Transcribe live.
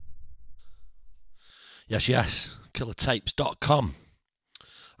Yes, killertapes.com.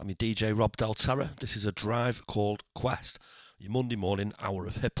 I'm your DJ Rob Del Terra. This is a drive called Quest, your Monday morning hour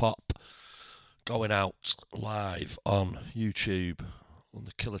of hip-hop, going out live on YouTube, on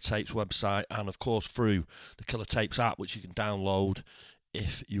the Killer Tapes website, and of course through the Killer Tapes app, which you can download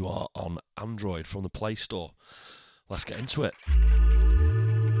if you are on Android from the Play Store. Let's get into it.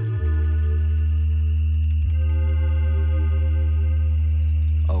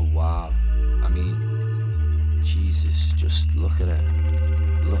 Oh wow, I mean, Jesus, just look at it,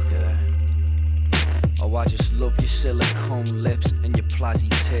 look at it. Oh, I just love your silicone lips and your plazzy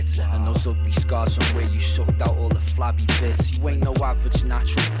tits, and those ugly scars from where you sucked out all the flabby bits. You ain't no average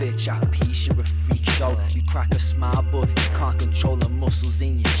natural bitch, at peace you're a freak show. You crack a smile but you can't control the muscles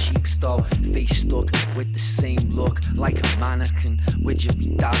in your cheeks though. Face stuck with the same look, like a mannequin, with your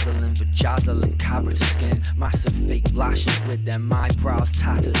bedazzling, vajazzling carrot skin. Massive fake lashes with them eyebrows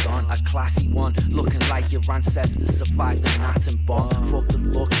tattered on. A classy one, looking like your ancestors survived an atom bomb. Fuck the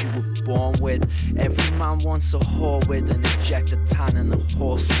look you were born with. Every man wants a whore with an ejector tan and a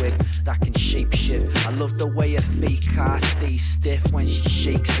horse wig that can shape shift. I love the way a fake car stays stiff when she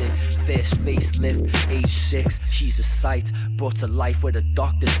shakes it. Fierce facelift, age 6, she's a sight, brought to life with a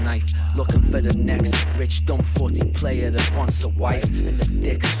doctor's knife. Looking for the next rich dumb 40 player that wants a wife, and the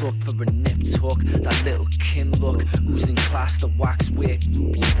dick sucked for a nip tuck. That little Kim look, oozing class, the wax weird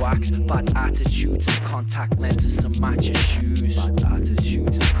ruby wax. Bad attitudes and contact lenses to match your shoes. Bad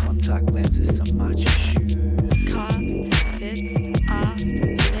attitudes and contact lenses to match your shoes. Calves, tits, ass,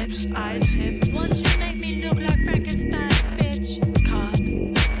 lips, eyes, hips. Won't you make me look like Frankenstein, bitch? Calves,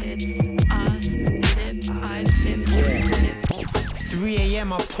 tits, ass, lips, eyes, hips. 3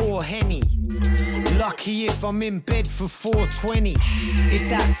 a.m. I pour Henny. Lucky if I'm in bed for 4:20. It's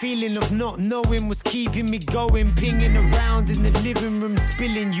that feeling of not knowing what's keeping me going. Pinging around in the living room,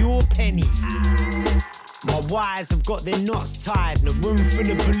 spilling your penny. My wires have got their knots tied, and a room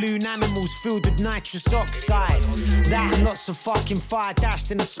full of balloon animals filled with nitrous oxide. That and lots of fucking fire dashed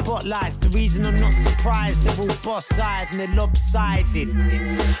in the spotlights. The reason I'm not surprised, they're all boss-eyed and they're lopsided.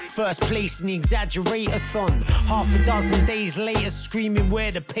 First place in the exaggerator-thon. Half a dozen days later screaming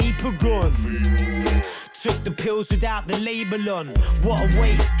where the paper gone. Took the pills without the label on. What a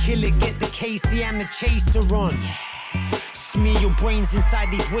waste, kill it, get the Casey and the chaser on. Smear your brains inside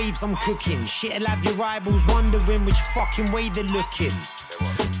these waves I'm cooking. Shit'll have your eyeballs wondering which fucking way they're looking.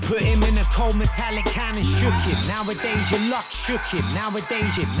 Put him in a cold metallic can and shook him. Nowadays your luck shook him.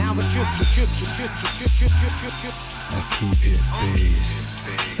 Nowadays you, now it shook it. I keep it space.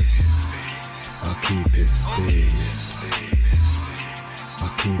 I keep it space. I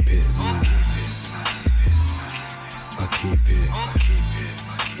keep it nice. I keep it.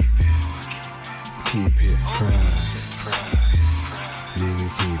 Keep it fried. Nigga,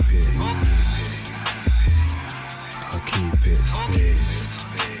 keep it nice. I keep it space.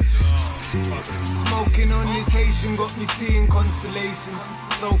 See it in my Smoking on this Haitian got me seeing constellations.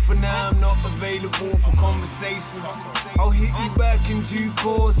 So for now I'm not available for conversation. I'll hit you back in due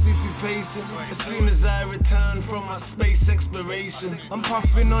course if you're patient. As soon as I return from my space exploration, I'm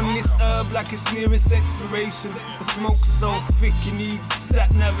puffing on this herb like it's nearest expiration. The smoke's so thick you need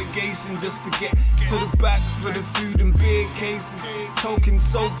sat navigation just to get to the back for the food and beer cases. Talking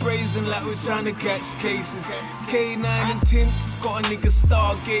so brazen like we're trying to catch cases. K9 and tints got a nigga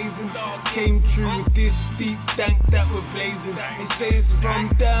stargazing. Came true with this deep dank that we're blazing. They say it's from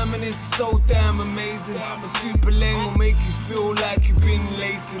damn and it's so damn amazing. A super lane will make you feel like you've been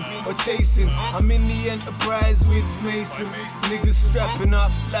lacing or chasing. I'm in the Enterprise with Mason. Niggas strapping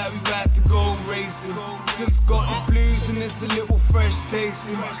up like we about to go racing. Just got the blues and it's a little fresh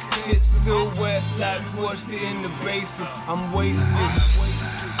tasting. Shit's still wet like we washed it in the basin. I'm wasted.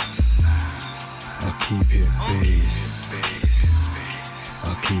 I keep it base. I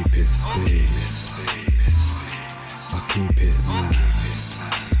keep it space. I keep it nice.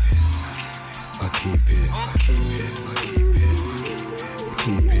 I keep it.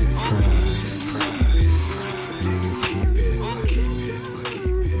 Keep it fried. Nigga, keep it.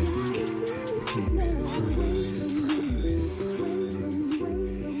 Keep it fried.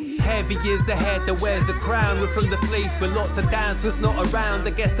 Heavy years ahead that wears a crown. We're from the place where lots of dancers not around.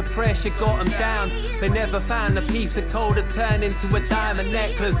 I guess the pressure got them down. They never found a piece of coal to turn into a diamond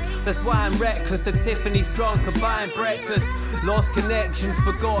necklace. That's why I'm reckless. And Tiffany's drunk and buying breakfast. Lost connections,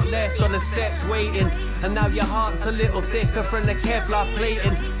 forgot, left on the steps waiting. And now your heart's a little thicker from the Kevlar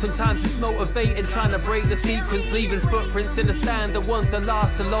plating. Sometimes it's motivating, trying to break the sequence, leaving footprints in the sand. The ones that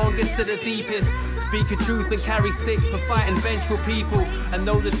last the longest to the deepest. Speak a truth and carry sticks for fighting vengeful people. And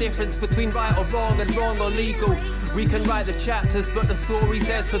know the difference between between right or wrong and wrong or legal. We can write the chapters, but the story's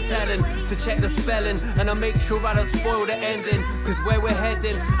theirs for telling. So check the spelling, and I'll make sure I don't spoil the ending. Cause where we're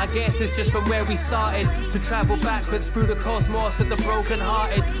heading, I guess it's just from where we started. To travel backwards through the cosmos of the broken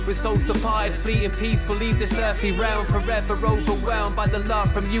hearted. With souls departed, fleeting peaceful, leave this earthly realm. Forever overwhelmed by the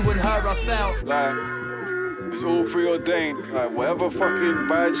love from you and her I felt. Like, it's all preordained. Like, whatever fucking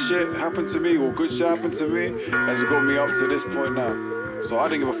bad shit happened to me or good shit happened to me has got me up to this point now. So I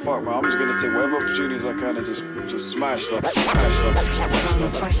didn't give a fuck, man. I'm just gonna take whatever opportunities I can and just smash them. Trying to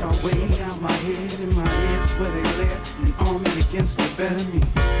fight my way out my head, and my head's where they live, and arm me against the better me.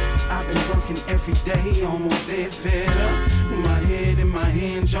 I've been working every day, almost dead fed up. With my head in my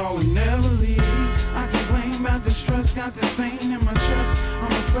hands, y'all will never leave. I complain about the stress, got this pain in my chest.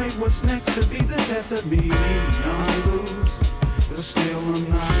 I'm afraid what's next to be the death of me. I'm loose, but still I'm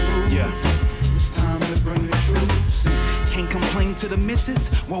not moved. Yeah. It's time to bring the troops. Can't complain to the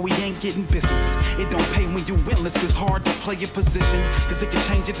missus, well we ain't getting business. It don't pay when you winless, it's hard to play your position. Cause it can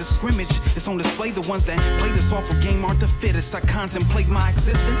change at the scrimmage, it's on display. The ones that play this awful game aren't the fittest. I contemplate my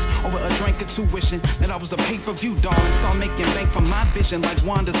existence over a drink of tuition. That I was the pay-per-view darling, start making bank from my vision. Like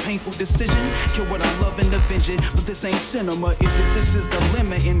Wanda's painful decision, kill what I love and avenge it. But this ain't cinema, is it? This is the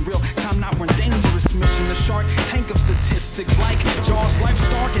limit in real time, not run dangerous mission. The shark tank of statistics, like Jaws, life's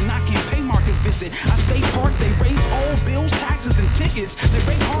dark and I can't pay market visit. I stay parked, they raise all bills, taxes and tickets. They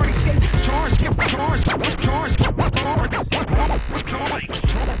rate hard, escape, charge.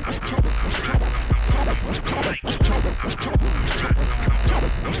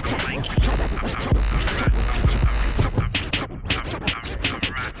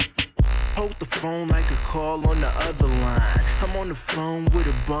 Hold the phone like a call on the other line. I'm on the phone with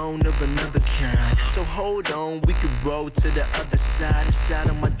a bone of another kind. So hold on, we could roll to the other side. Inside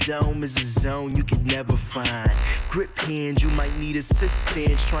of my dome is a zone you could never find. Grip hands, you might need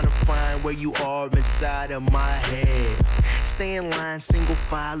assistance trying to find where you are inside of my head. Stay in line, single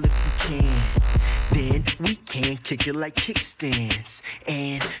file if you can. Then we can kick it like kickstands.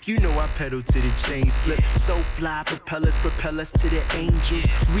 And you know I pedal to the chain slip. So fly, propellers propel us to the angels.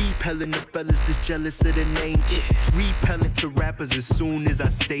 Repelling the fellas that's jealous of the name. It's repellent to rappers as soon as I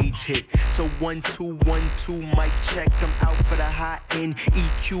stage hit. So 1 2 1 2 mic check. I'm out for the high end.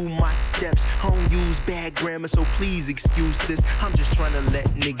 EQ my steps. I don't use bad grammar, so please excuse this. I'm just trying to let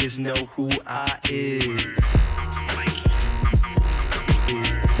niggas know who I is.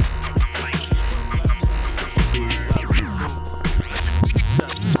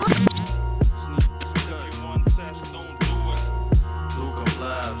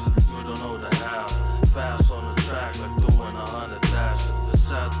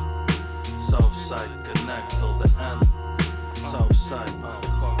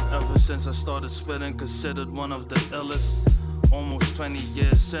 Ever since I started spitting, considered one of the illest. Almost 20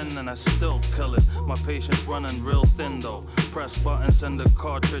 years in and I still kill it. My patience running real thin though. Press buttons and the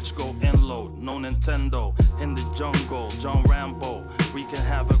cartridge go inload. No Nintendo, in the jungle, John Rambo. Wreaking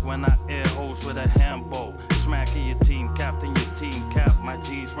havoc when I air holes with a handbow. Smacking your team, captain your team cap. My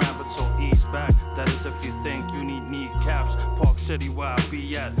G's rampant, so ease back. That is if you think you need caps. Park City where I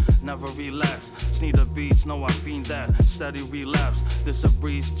be at, never relax. Sneeder beats, know I fiend that. Steady relapse, this a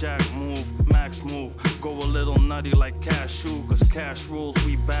breeze, jack move, max move. Go a little nutty like cashew. Cause cash rules,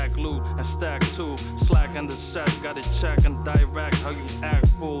 we back loot and stack too. Slack in the set, gotta check and direct how you act,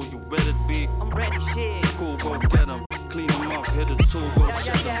 fool. You with it, B? I'm ready, shit. Cool, go get him. Clean them up, hit a tool, go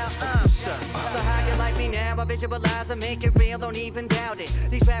shut up. So how you like me now? I visualize and make it real, don't even doubt it.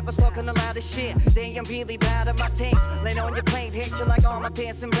 These rappers talking a lot of shit, they ain't really bad at my tapes. Lay on your plate, hit you like all my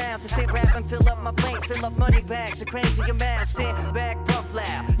pants and rounds. I sit rap and fill up my plate, fill up money bags, so crazy amount. Sit back, puff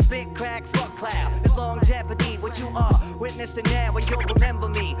loud, spit crack, fuck cloud. It's longevity, what you are witnessing now, and you'll remember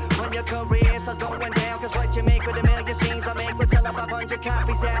me when your career starts going down. Cause what you make with a million streams, I make with sell 500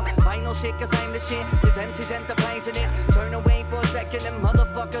 copies out. Vinyl shit, cause I'm the shit, this MC's enterprising it. Turn away for a second and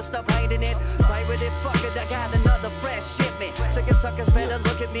motherfuckers stop hiding it. Fight with it, fuck it, I got another fresh shipment. So you suckers better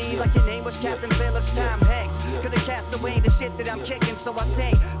look at me like your name was Captain Phillips, Tom Hanks. Could've cast away the shit that I'm kicking, so I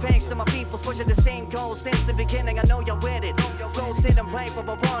say thanks to my peoples pushing the same goal since the beginning. I know you're with it. Flow sit and right where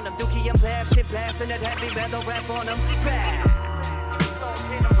I want them. Dookie and Pab, shit passing that heavy metal rap on them. Bad. Flow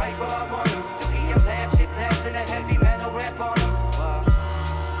sit and right where I want them. Dookie and Pab, shit passing that heavy metal rap on them.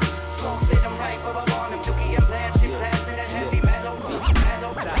 Flow sit and right where I want them. Dookie and Pab, shit passing that heavy metal.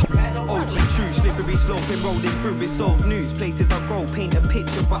 OG true, slippery slope and rolling through it's old news. Places I go, paint a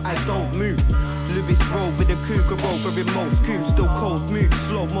picture but I don't move. Lewis roll with a cougar roll for most coons, still cold move.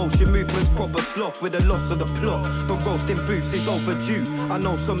 Slow mo motion, movements proper sloth with the loss of the plot. But roasting boots is overdue. I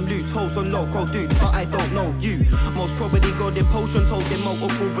know some loose holes on local dudes, but I don't know you. Most probably got in potions, holding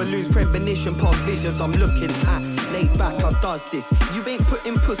multiple balloons, premonition past visions I'm looking at. Laid back, how does this? You ain't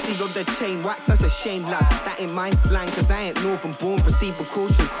putting pussy on the chain wax, that's a shame, lad. That ain't my slang, cause I ain't northern born. Proceed with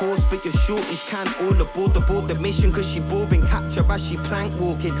caution, course, but your shorties can't all aboard the mission, cause she boring. Capture as she plank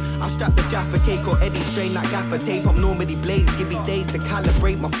walking. I strap the Jaffa cake or Eddie strain that gaffer tape. I'm normally blaze, give me days to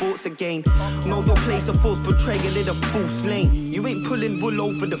calibrate my thoughts again. Know your place, a false betrayal in a false lane. You ain't pulling wool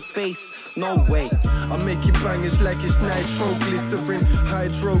over the face, no way. I'm making bangers like it's nitroglycerin,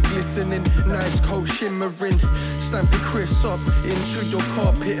 hydro glistening, nice coat shimmering. Stamp your Chris up into your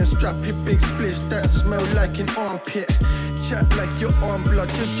carpet and strap your big splish that smell like an armpit. Chat like your arm blood,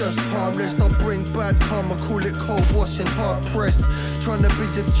 you're just harmless. I'll bring bad karma, call it cold washing, hard press. Trying to be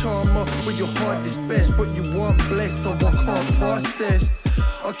your charmer when your heart is best, but you aren't blessed, so I can't process.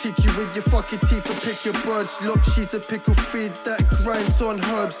 I'll kick you in your fucking teeth and pick your birds. Look, she's a pickle feed that grinds on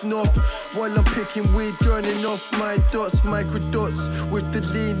herbs knob. While I'm picking weed, gurning off my dots, micro dots, with the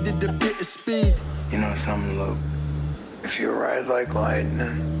lean and the bit of speed. You know something, Luke? If you ride like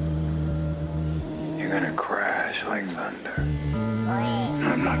lightning, you're gonna crash like thunder.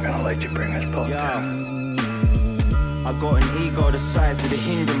 I'm not gonna let you bring us both down. I got an ego the size of the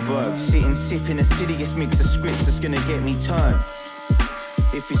Hindenburg, sitting sipping a serious mix of scripts that's gonna get me turned.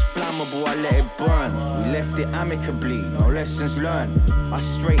 If it's flammable, I let it burn. We left it amicably, no lessons learned. I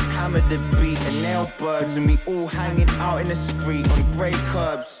straight hammered the beat and nailed birds, and we all hanging out in the street on grey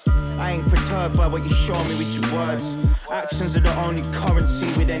curbs. I ain't perturbed by what you show me with your words. Actions are the only currency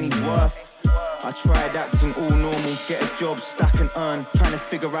with any worth. I tried acting all normal, get a job, stack and earn, trying to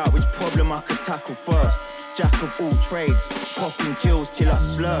figure out which problem I could tackle first. Jack of all trades, popping jills till I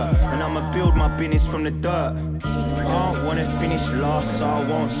slur, and I'ma build my business from the dirt. I don't wanna finish last, so I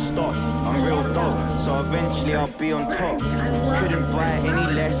won't stop. I'm real dope, so eventually I'll be on top. Couldn't buy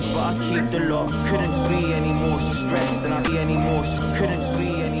any less, but I keep the lot. Couldn't be any more stressed than I be any more. Couldn't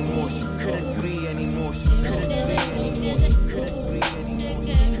be any more. Couldn't be any more. Couldn't be any more. Couldn't be any more.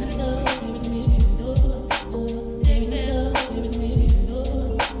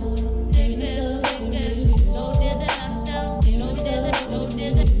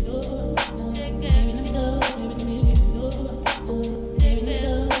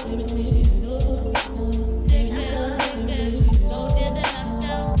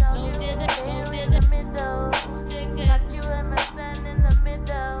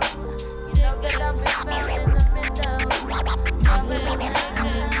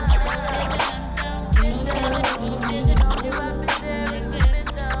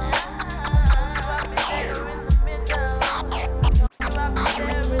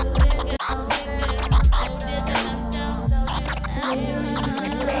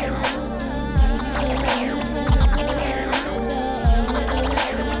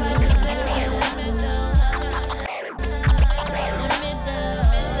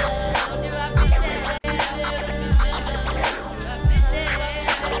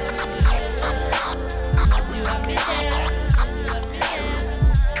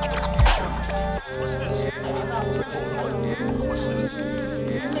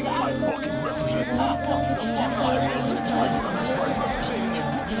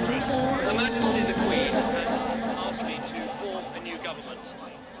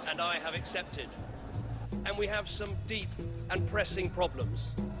 Some deep and pressing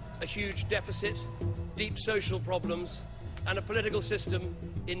problems, a huge deficit, deep social problems, and a political system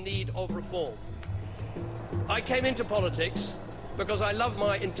in need of reform. I came into politics because I love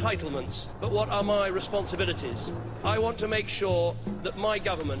my entitlements, but what are my responsibilities? I want to make sure that my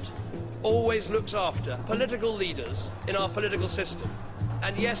government always looks after political leaders in our political system.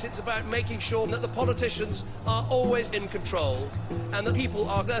 And yes, it's about making sure that the politicians are always in control and that people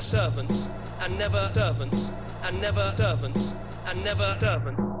are their servants and never servants, and never servants, and never servants, and never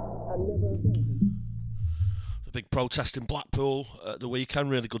servants. A big protest in Blackpool at the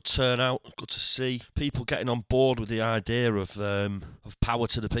weekend, really good turnout, good to see people getting on board with the idea of power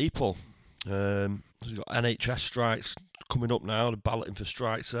to the people. We've got NHS strikes coming up now, they're balloting for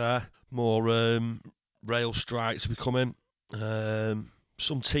strikes there, more rail strikes are coming.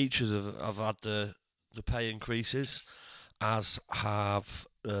 Some teachers have had the pay increases, as have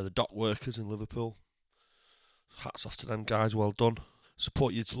the dock workers in Liverpool. Hats off to them guys, well done.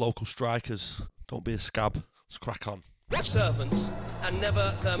 Support your local strikers, don't be a scab, let's crack on. Servants and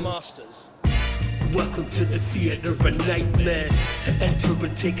never their masters. Welcome to the theatre of nightmares. Enter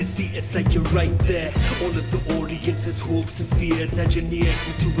and take a seat, it's like you're right there. All of the audience's hopes and fears engineered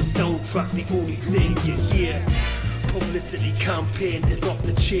into a soundtrack, the only thing you hear. Publicity campaign is off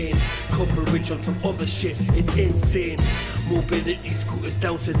the chain. Coverage on some other shit, it's insane. Mobility scooters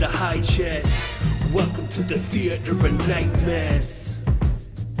down to the high chairs. Welcome to the theatre of nightmares.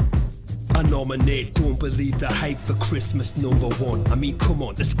 I nominate, don't believe the hype for Christmas #1. I mean, come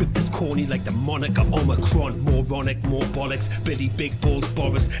on, the script is corny like the moniker Omicron. Moronic, more bollocks, Billy Big Balls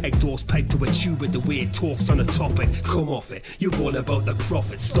Boris. Exhaust pipe to a tube with the way it talks on a topic. Come off it, you're all about the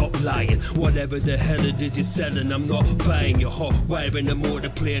profit, stop lying. Whatever the hell it is you're selling, I'm not buying your hot wiring the motor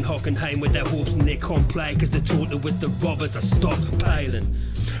playing Hockenheim with their hopes and they comply. Cause the total was the robbers are stockpiling.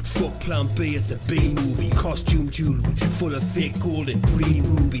 Fuck Plan B, it's a B movie. Costume jewelry, full of fake gold and green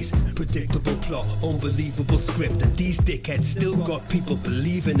rubies. Predictable plot, unbelievable script. And these dickheads still got people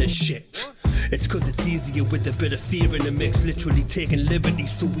believing this shit. It's cause it's easier with a bit of fear in the mix. Literally taking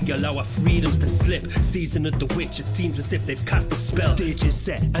liberties so we allow our freedoms to slip. Season of the witch, it seems as if they've cast a spell. Stage is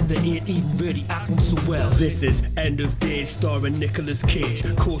set and they ain't even really acting so well. This is End of Days starring Nicolas Cage,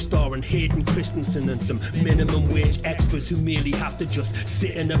 co-starring Hayden Christensen and some minimum wage extras who merely have to just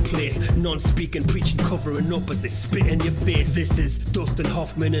sit in a place, non-speaking, preaching, covering up as they spit in your face. This is Dustin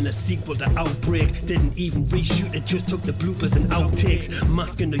Hoffman in a sequel to Outbreak. Didn't even reshoot it, just took the bloopers and outtakes.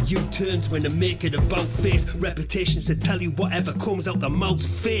 Masking the U-turns when they make it about face. Reputation should tell you whatever comes out the mouth's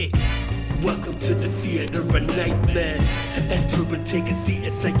fake. Welcome to the theatre of nightmares. Enter and take a seat,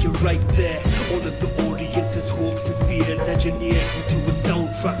 it's like you're right there. All of the audience's hopes and fears engineered into a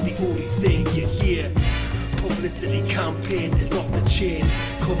soundtrack, the only thing you hear. Publicity campaign is off the chain.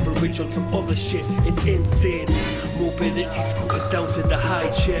 Coverage on some other shit, it's insane. Mobility scooters down to the high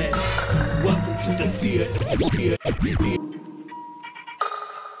chairs. Welcome to the theatre.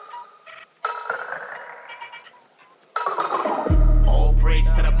 All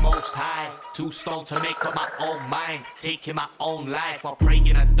praise to the Most High. Too stoned to make up my own mind. Taking my own life while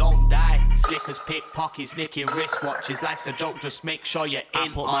praying I don't die. Slickers, pickpockets, nicking wristwatches. Life's a joke, just make sure you're in. I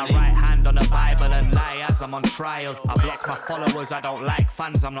put my right hand on the Bible and lie as I'm on trial. I block my followers, I don't like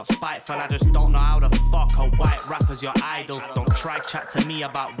fans. I'm not spiteful, I just don't know how to fuck a white rapper's your idol. Don't try chat to me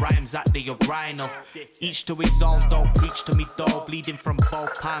about rhymes at the urinal. Each to his own, don't preach to me though. Bleeding from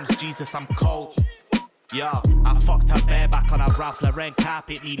both palms, Jesus I'm cold. Yo, I fucked her bareback on a Ralph Lauren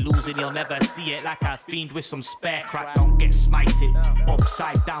carpet. Me losing, you'll never see it. Like a fiend with some spare crack. Don't get smited.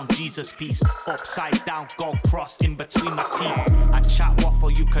 Upside down, Jesus piece. Upside down, gold cross in between my teeth. I chat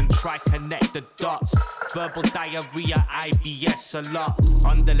waffle, you can try connect the dots. Verbal diarrhea, IBS a lot.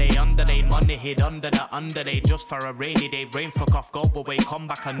 Underlay, money hid under the underlay. Just for a rainy day, rain fuck off, go away, come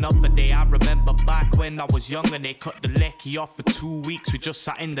back another day. I remember back when I was young and they cut the lecky off for 2 weeks. We just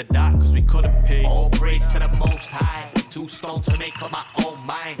sat in the dark cause we couldn't pay. All praise to the Most High. Too stoned to make up my own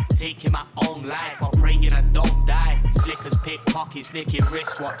mind. Taking my own life while praying I don't die. Slickers, pickpockets, nicking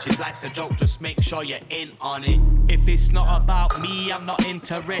wristwatches. Life's a joke, just make sure you're in on it. If it's not about me, I'm not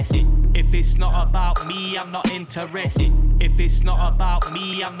interested. If it's not about me, I'm not interested. If it's not about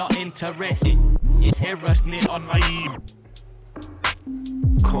me, I'm not interested. It's harassment on my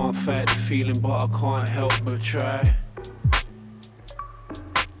Can't fight the feeling, but I can't help but try.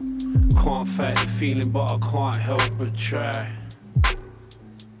 Can't fight the feeling, but I can't help but try.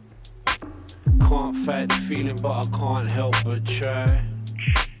 Can't fight the feeling, but I can't help but try.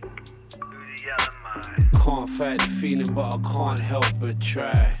 Can't fight the feeling, but I can't help but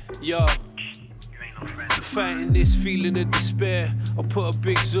try. Yo, fighting this feeling of despair. I put a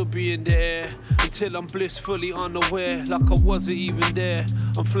big zubby in the air until I'm blissfully unaware, like I wasn't even there.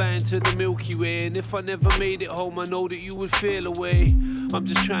 I'm flying to the Milky Way, and if I never made it home, I know that you would feel away. I'm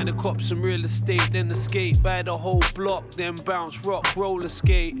just trying to cop some real estate, then escape by the whole block, then bounce, rock, roller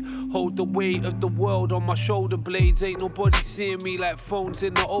skate. Hold the weight of the world on my shoulder blades. Ain't nobody seeing me like phones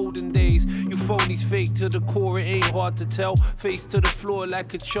in the olden days. You phonies fake to the core, it ain't hard to tell. Face to the floor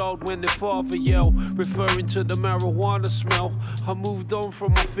like a child when their father yell, referring to the marijuana smell. I moved on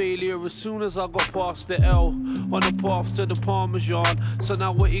from my failure as soon as I got past the L, on the path to the Parmesan. So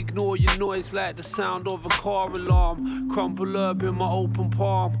now I ignore your noise like the sound of a car alarm. Crumble herb in my open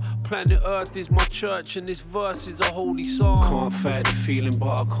palm. Planet Earth is my church and this verse is a holy song. Can't fight the feeling,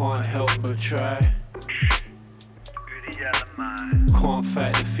 but I can't help but try. Can't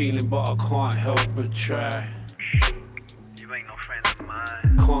fight the feeling, but I can't help but try. You ain't no friend of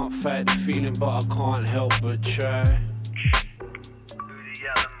mine. Can't fight the feeling, but I can't help but try.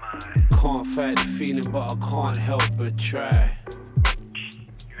 Can't fight the feeling, but I can't help but try.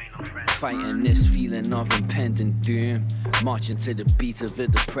 Fighting this feeling of impending doom, marching to the beat of a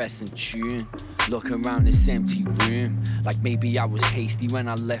depressing tune. Looking around this empty room, like maybe I was hasty when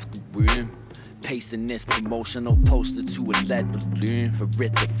I left the room. Pasting this promotional poster to a lead balloon for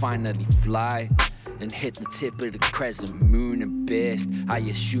it to finally fly. then hit the tip of the crescent moon and burst. I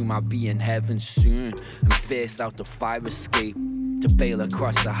assume I'll be in heaven soon and face out the fire escape to bail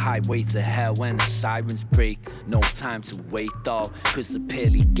across the highway to hell when the sirens break. No time to wait though, cause the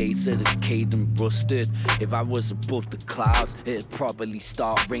pearly gates of the Caden rusted. If I was above the clouds, it'd probably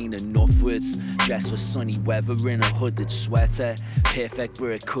start raining upwards. Dressed for sunny weather in a hooded sweater, perfect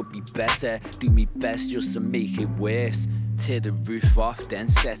where it could be better. Do me best just to make it worse. Tear the roof off, then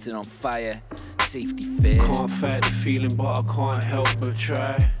set it on fire. Safety first. Can't fight the feeling, but I can't help but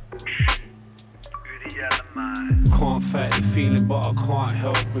try. Can't fight the feeling, but I can't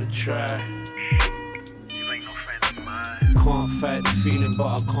help but try. Can't fight the feeling, but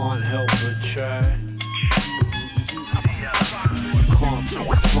I can't help but try.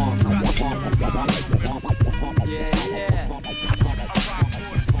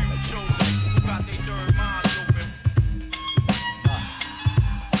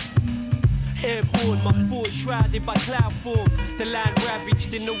 Airborne, my thoughts shrouded by cloud form. The land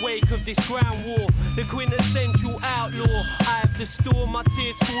ravaged in the wake of this ground war. The quintessential outlaw. I have the storm, my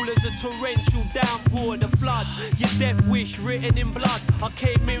tears fall as a torrential downpour. The flood, your death wish written in blood. I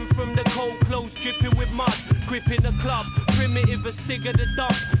came in from the cold clothes dripping with mud. Gripping the club, primitive as Stig of the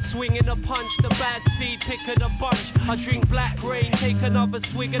dump. Swinging a punch, the bad seed, pick of the bunch. I drink black rain, take another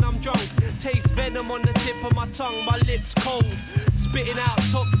swig and I'm drunk. Taste venom on the tip of my tongue, my lips cold. Spitting out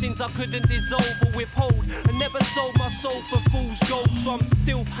toxins I couldn't dissolve or withhold. I never sold my soul for fool's gold, so I'm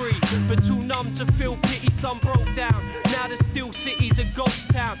still free, but too numb to feel pity. Some broke down, now the still city's a ghost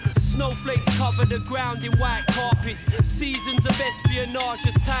town. Snowflakes cover the ground in white carpets. Seasons of espionage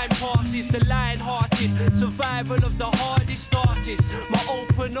as time passes. The lion-hearted survival of the hardest artist. My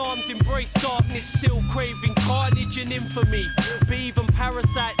open arms embrace darkness, still craving carnage and infamy. But even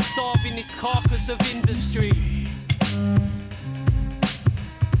parasites starving this carcass of industry.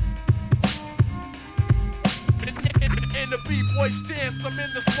 In the B-boy stance, I'm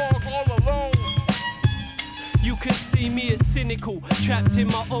in the smog all alone. You can see me as cynical, trapped in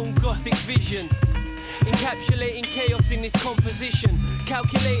my own gothic vision. Encapsulating chaos in this composition.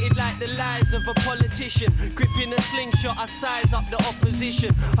 Calculated like the lies of a politician. Gripping a slingshot, I size up the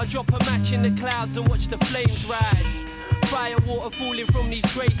opposition. I drop a match in the clouds and watch the flames rise. Fire water falling from these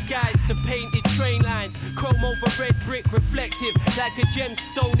grey skies to painted train lines. Chrome over red brick, reflective like a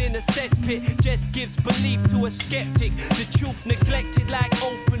gemstone in a cesspit. Just gives belief to a skeptic. The truth neglected like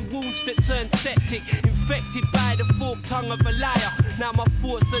open wounds that turn septic. Infected by the forked tongue of a liar. Now my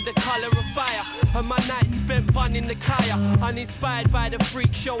thoughts are the colour of fire, and my nights spent bunning the kaya. Uninspired by the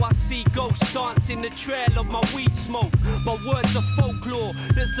freak show, I see ghosts dancing the trail of my weed smoke. My words are folklore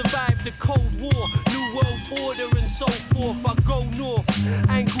that survived the Cold War. New world order and so forth. I go north,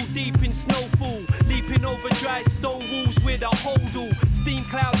 ankle deep in snowfall, leaping over dry stone walls with a hodl. Steam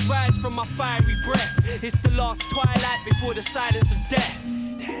clouds rise from my fiery breath. It's the last twilight before the silence of death.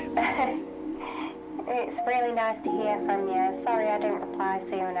 It's really nice to hear from you. Sorry I didn't reply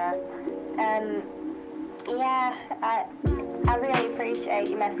sooner. Yeah, I really appreciate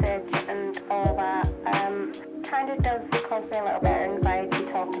your message and all that. Kind of does cause me a little bit of anxiety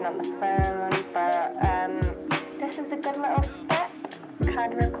talking on the phone, but this is a good little step,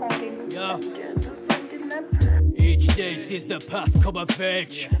 kind of recording messages and sending them. Each day sees the past come of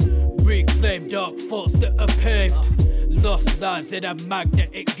age. Reclaim dark thoughts that are paved. Lost lives in a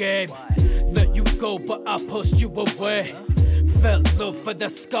magnetic game. Let you go, but I pushed you away. Felt love for the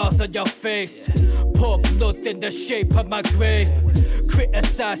scars on your face. Pour blood in the shape of my grave.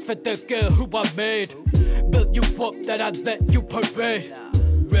 Criticized for the girl who I made. Built you up, then I let you parade.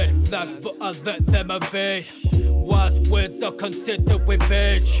 Red flags, but I let them evade. Wise words are considered with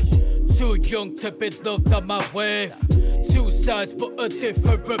age. Too young to be loved on my wave. Two sides, but a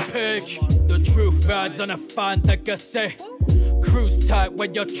different page. The truth rides on a fine legacy. Cruise tight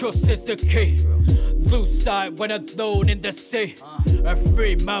when your trust is the key. Lose sight when alone in the sea. A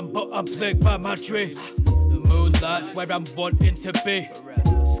free man, but I'm plagued by my dreams. The moonlight's where I'm wanting to be.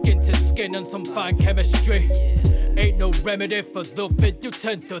 Skin to skin and some fine chemistry. Ain't no remedy for loving you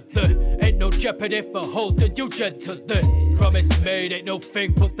tenderly. Ain't no jeopardy for holding you gently. Promise made ain't no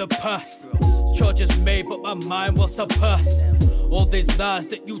thing but the past. Charges made but my mind will surpass all these lies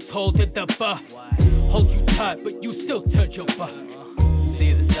that you told in the bath. Hold you tight but you still turned your back.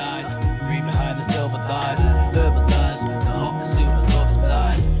 See the signs, read behind the silver lines. Verbal lies, the hot pursuit of love is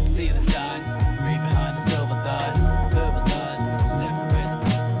blind. See the signs, read behind the silver lines. Verbal lies, separate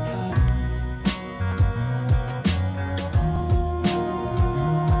the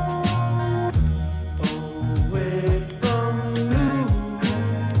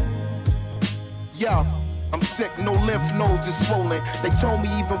Yo, I'm sick, no lymph nodes is swollen. They told me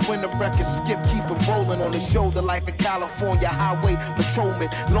even when the record skip, keep it rolling on his shoulder like a California highway patrolman.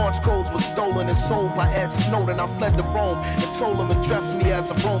 Launch codes were stolen and sold by Ed Snowden. I fled to Rome and told him address me as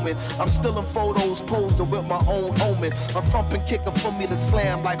a Roman. I'm still in photos posing with my own omen. A thumping kicker for me to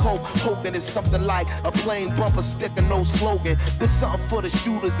slam like Hulk Hogan is something like a plain bumper sticker, no slogan. This something for the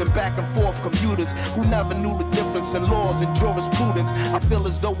shooters and back and forth commuters who never knew the difference in laws and jurisprudence. I feel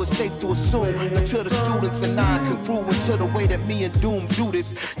as though it's safe to assume that to the students and non-congruent to the way that me and Doom do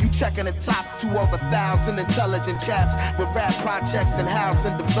this. You checking the top 2 of 1,000 intelligent chaps with rap projects and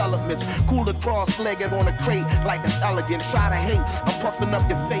housing developments. Cooler cross-legged on a crate like it's elegant. Try to hate, I'm puffing up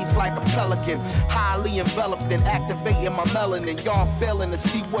your face like a pelican. Highly enveloped and activating my melanin. Y'all failing to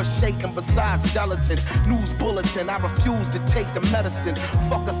see what's shaking besides gelatin. News bulletin, I refuse to take the medicine.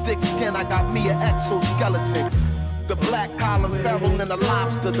 Fuck a thick skin, I got me an exoskeleton. The black column feral and a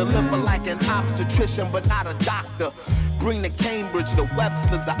lobster. Deliver like an obstetrician but not a doctor. Bring the Cambridge, the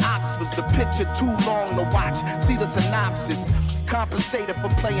Websters, the Oxfords. The picture too long to watch. See the synopsis. Compensated for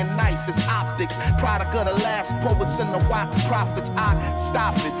playing nice, it's optics. Product of the last poets and the watch prophets. I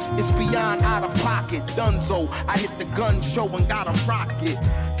stop it, it's beyond out of pocket. Dunzo, I hit the gun show and got a rocket.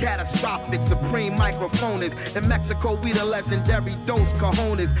 Catastrophic, supreme microphonist. In Mexico, we the legendary Dos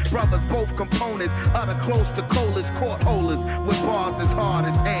Cajones. Brothers, both components, utter close to colas, court holders. With bars as hard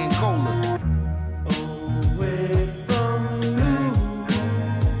as Angolas.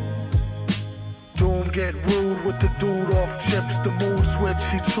 Get rude with the dude off chips, the mood switch.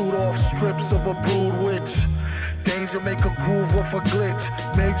 He chewed off strips of a brood witch. Danger make a groove off a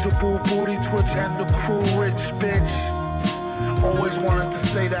glitch. Major boo booty twitch and the crew rich bitch. Always wanted to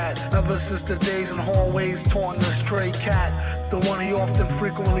say that ever since the days in hallways taunting a stray cat. The one he often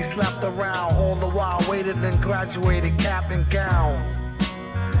frequently slapped around. All the while waited and graduated cap and gown.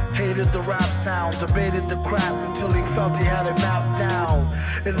 Hated the rap sound, debated the crap until he felt he had it mapped down.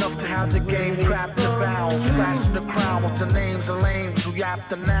 Enough to have the game trapped and bound. Scratching the crown with the names of lames who yapped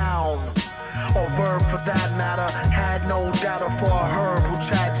the noun. Or verb for that matter. Had no data for a herb who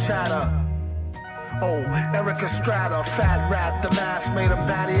chatter. Oh, Eric Estrada, fat rat, the mask made him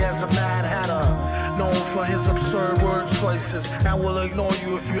batty as a Mad Hatter. Known for his absurd word choices, and will ignore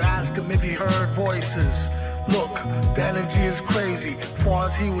you if you ask him if he heard voices. Look, the energy is crazy. Far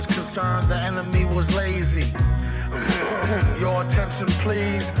as he was concerned, the enemy was lazy. Your attention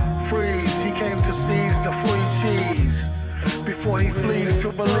please, freeze. He came to seize the free cheese before he flees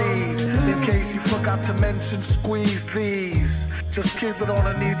to Belize. In case he forgot to mention, squeeze these. Just keep it on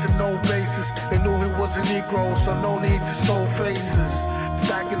a need-to-know basis. They knew he was a Negro, so no need to show faces.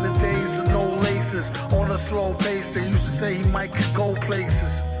 Back in the days of no laces, on a slow pace, they used to say he might could go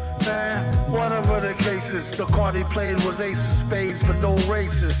places. Man, whatever the cases, the card he played was ace of spades, but no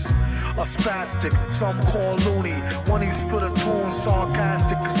races. A spastic, some call loony. When he spit a tune,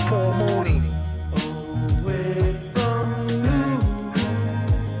 sarcastic as Paul Mooney.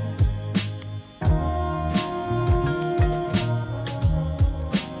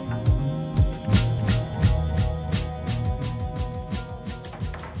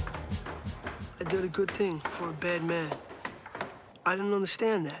 I did a good thing for a bad man. I didn't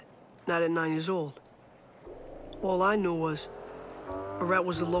understand that. Not at 9 years old. All I knew was a rat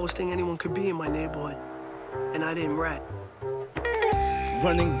was the lowest thing anyone could be in my neighborhood, and I didn't rat.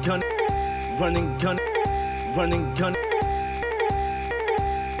 Running gun, running gun, running gun.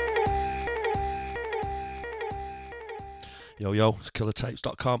 Yo, it's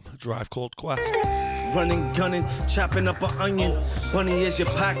killertapes.com, Drive Called Quest. Running, gunning, chopping up an onion. Bunny is your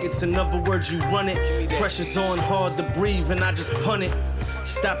pockets, in other words, you run it. Pressure's on, hard to breathe, and I just punt it.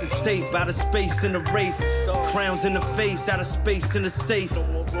 Stop the tape, out of space in the race. Crowns in the face, out of space in the safe.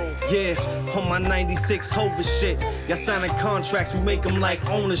 Yeah, on my 96 Hover shit. Y'all signing contracts, we make them like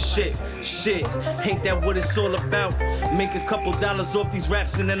ownership. Shit, ain't that what it's all about? Make a couple dollars off these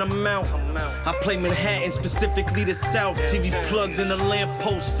raps and then I'm out. I play Manhattan, specifically the South. TV plugged in a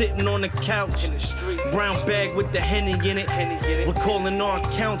lamppost, sitting on the couch. Brown bag with the Henny in it. Recalling our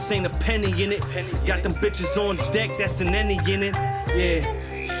accounts, ain't a penny in it. Got them bitches on deck, that's an any in it. Yeah,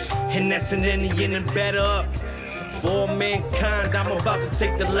 and that's an any in it, better up. For all mankind, I'm about to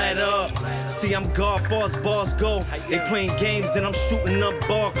take the ladder up. See, I'm God, far as bars go. They playing games, then I'm shooting up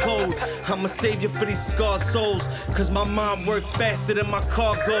barcode. I'm a savior for these scarred souls, cause my mind work faster than my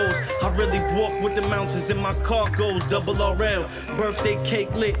car goes. I really walk with the mountains in my cargoes. Double RL, birthday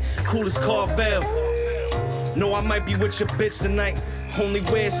cake lit, cool as Carvel. No, I might be with your bitch tonight. Only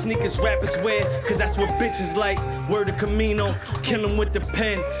wear sneakers rappers wear, cause that's what bitches like. Word to Camino, kill him with the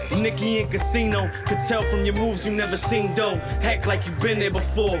pen. Nicky in Casino, could tell from your moves you never seen though. Act like you been there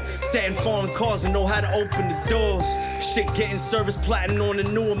before. Sat in foreign cars and know how to open the doors. Shit getting service plotting on a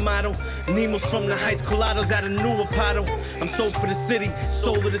newer model. Nemo's from the heights, Colados at a newer paddle. I'm sold for the city,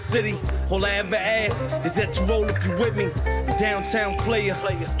 soul of the city. All I ever ask is that you roll if you with me. Downtown player,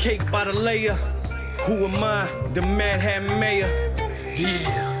 cake by the layer. Who am I? The Manhattan mayor.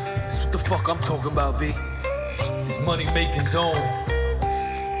 Yeah, that's what the fuck I'm talking about, B. It's money making zone.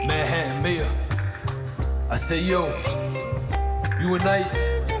 Manhattan mayor. I say, yo, you were nice.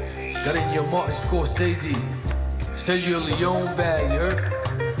 Got in your Martin Scorsese. Sergio Leone bag, you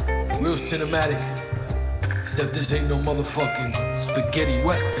heard? Real cinematic. Except this ain't no motherfucking spaghetti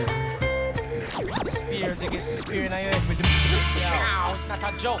western. Spears, you get spear in your head with the cow. It's not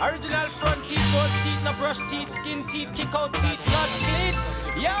a joke. Original front teeth, gold teeth, no brush teeth, skin teeth, kick out teeth, blood bleed.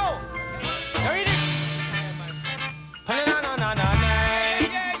 Yo, you read it?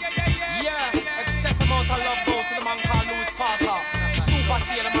 Yeah. Excess amount of love go to the man called Louis Parker. Super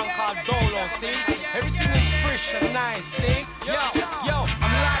T, the man called Dolo, see? Everything is fresh and nice, see? Yo,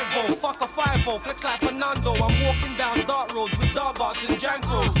 I'm live, fuck a 5-0, flex like Fernando. I'm walking down dark roads with dog arts and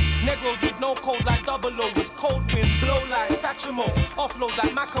jankros. Negros with no code like Double O. It's cold wind, blow like Satchmo. Offload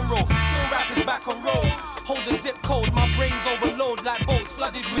like Macaro. Till rappers back on road. Hold the zip code, my brains overload like boats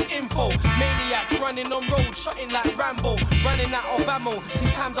flooded with info. Maniacs running on road, shotting like Rambo. Running out of ammo,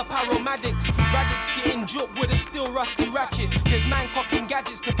 these times are paromatics. Radix getting juked with a still rusty ratchet. There's man cocking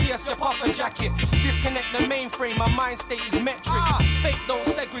gadgets to pierce your puffer jacket. Disconnect the mainframe, my mind state is metric. Fake don't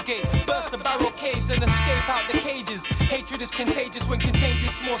segregate, burst the barricades and escape out the cages. Hatred is contagious when contained in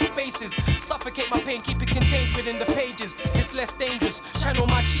small spaces. Suffocate my pain, keep it contained within the pages. It's less dangerous, channel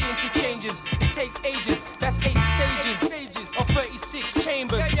my chi into changes. It takes ages, that's 8 stages of 36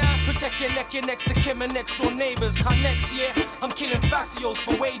 chambers. Protect your neck, you're next to Kim and next door neighbors. Next year, I'm killing facios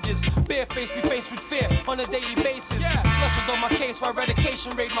for wages. Barefaced, be faced with fear on a daily basis. Slushes on my case for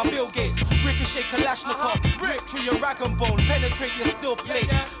eradication, raid my Bill Gates. Ricochet Kalashnikov, rip through your rag and bone, penetrate your steel plate.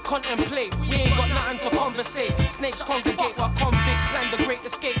 Contemplate, we ain't got nothing to conversate. Snakes congregate while convicts plan the great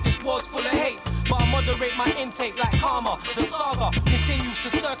escape. This war's full of hate, but I moderate my intake like karma. The saga continues to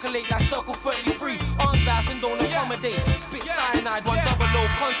circulate like Circle 33. Arms ass and don't accommodate. Spit cyanide, 100,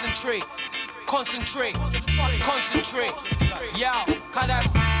 concentrate. Yeah, cause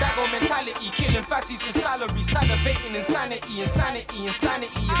that's Dago mentality. Killing fascies for salary. Salivating insanity.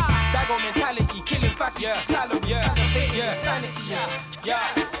 Dago mentality. Killing fascies for salary. Salivating insanity. Yeah.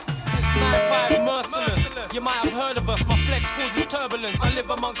 Since 9-5 merciless, you might have heard of us. My flex causes turbulence. I live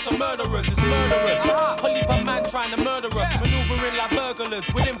amongst the murderers, it's murderous. Only a man trying to murder us, maneuvering like burglars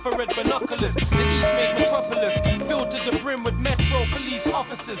with infrared binoculars. The East Maze metropolis, filled to the brim with metro police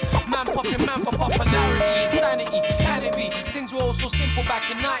officers. Man popping man for popularity, insanity. Can it be? Things were all so simple back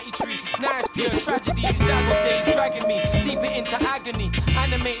in 93. Now it's pure tragedy. These Dago days dragging me deeper into agony.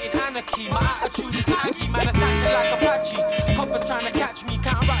 Animated anarchy, my attitude is aggy. Man attack me like Apache. Coppers trying to catch me,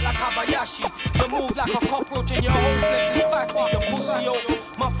 can't rap like Kabayashi. You move like a cockroach and your whole flex is fassy. You pussy, yo,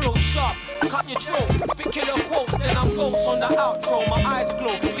 my flow sharp, cut your throat. Spit killer quotes, then I'm ghost on the outro. My eyes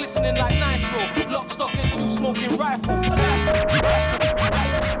glow, glistening like nitro. Lock, stock and 2 smoking rifle.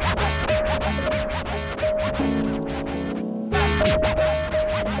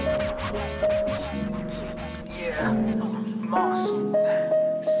 Yeah, Moss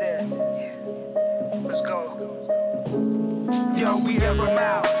said, let's go. Yo, we air 'em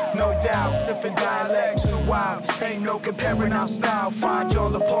out, no doubt. Sipping dialect, too wild. Ain't no comparing our style. Find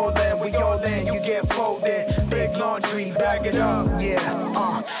y'all appalling, we all in, you get folded. Big laundry, bag it up.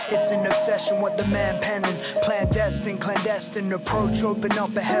 Yeah, it's an obsession with the man penning. Clandestine approach, open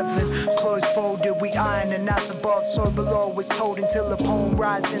up a heaven. Clothes folded, we iron and that's above. So below was told until the poem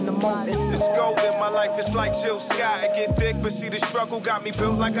rise in the moment. It's golden, my life is like Jill Scott. I get thick, but see the struggle got me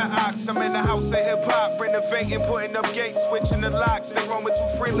built like an ox. I'm in the house of hip hop, renovating, putting up gates, switching the locks. They roaming too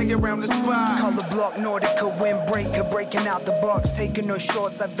freely around the spot. Color block, Nordica, windbreaker, breaking out the box, taking no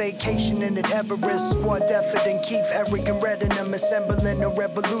shorts like vacation in the Everest. Squad effort and Keith, Eric and Red and them assembling a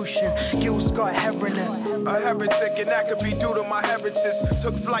revolution. Gil Scott Heron. A heretic, and that could be due to my heritage.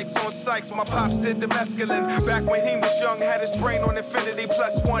 Took flights on sites, my pops did the mescaline. Back when he was young, had his brain on infinity.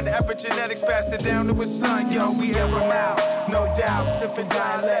 +1 epigenetics, passed it down to his son. Yo, we air 'em out, no doubt. Sipping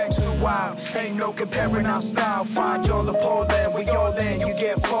dialect, too wild. Ain't no comparing our style. Find y'all appalling, we all in, you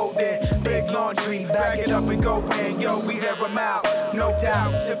get folded. Big laundry, bag it up and go in. Yo, we air 'em out, no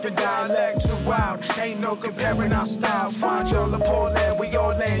doubt. Sipping dialect, too wild. Ain't no comparing our style. Find y'all appalling, we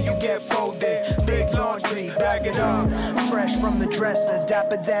all in, you get folded. Big laundry. laundry, bag it up. Fresh from the dresser,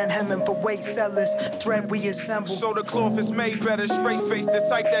 Dapper Dan hemming for weight sellers. Thread we assemble. So the cloth is made better, straight face, the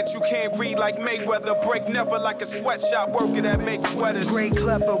type that you can't read like Mayweather. Break never like a sweatshop worker that makes sweaters. Great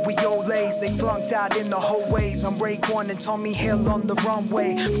clever, we old lays, they flunked out in the whole ways. I'm Raekwon and Tommy Hill on the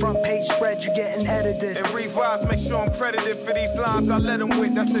runway. Front page spread, you're getting edited. And revise, make sure I'm credited for these lines I let them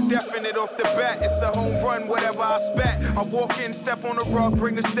with. That's a definite off the bat. It's a home run, whatever I spat. I walk in, step on the rug,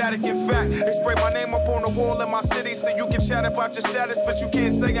 bring the static. In fact, they spray my name up on the wall in my city, so you can chat about your status, but you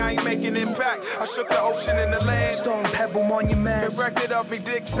can't say I ain't making impact. I shook the ocean and the land. Stone pebble monuments. Erected up, me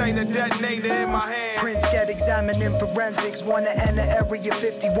dictate a detonator in my hand. Prints get examined in forensics. Wanna enter area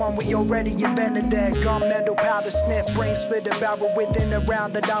 51, we already invented that. Gunmetal powder sniff, brain splitter barrel within a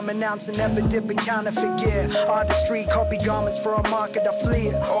round that I'm announcing. Never dipping counterfeit gear. Artistry, copy garments for a market, I flee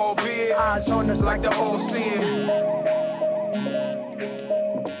it. Albeit, eyes on us like the all-seeing.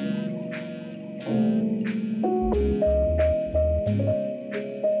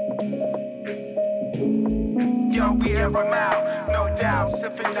 Yo, we air 'em out, no doubt.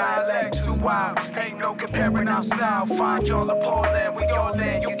 Sipping dialect too wild. Ain't no comparing our style. Find y'all appalling, we all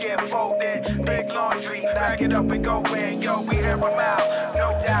in. You get folded. Big laundry, bag it up and go in. Yo, we air 'em out,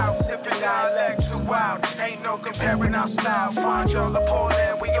 no doubt. Sipping dialect too wild. Ain't no comparing our style. Find y'all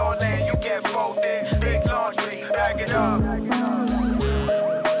appalling, we all in. You get folded. Big laundry, bag it up.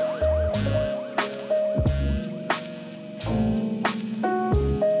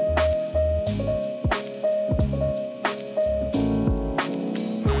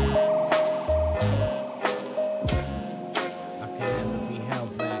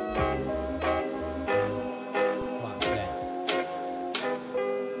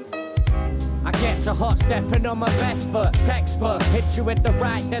 Hot stepping on my best foot, textbook. Hit you with the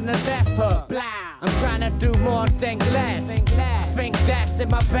right, then the left hook. Blah. I'm trying to do more, think less. Think that's in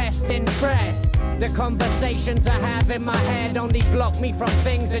my best interest. The conversations I have in my head only block me from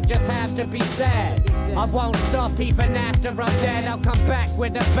things that just have to be said. I won't stop even after I'm dead. I'll come back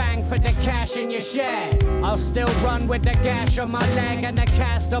with a bang for the cash in your shed. I'll still run with the gash on my leg and a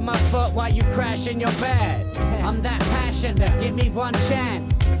cast on my foot while you crash in your bed. I'm that passionate, give me one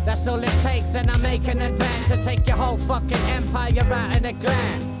chance. That's all it takes and I make an advance to take your whole fucking empire out in a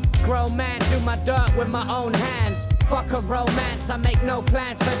glance. Grown man, do my dirt with my own hands. Fuck a romance, I make no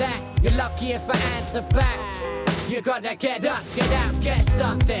plans for that. You're lucky if I answer back. You gotta get up, get out, get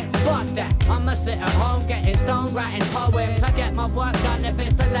something. Fuck that. I'ma sit at home getting stoned, writing poems. I get my work done if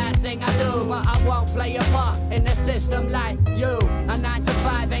it's the last thing I do. But I won't play a part in the system like you. A 9 to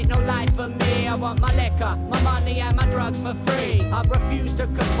 5 ain't no life for me. I want my liquor, my money and my drugs for free. I refuse to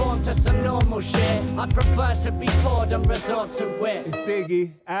conform to some normal shit. I prefer to be poor than resort to wit. It's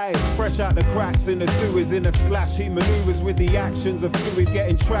Diggy, ayy, fresh out the cracks in the sewers. In a splash, he maneuvers with the actions of fluid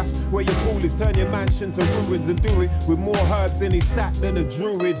getting trashed. Where your pool is, turn your mansion to ruins and do it with more herbs in his sack than a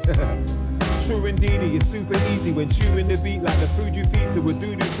druid. True indeed, it's super easy when chewing the beat like the food you feed to a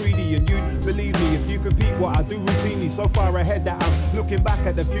dude who's greedy. And you'd believe me if you compete what I do routinely. So far ahead that I'm looking back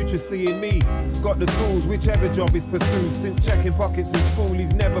at the future seeing me. Got the tools, whichever job is pursued. Since checking pockets in school,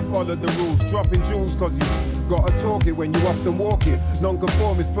 he's never followed the rules. Dropping jewels cause you gotta talk it when you often walk it.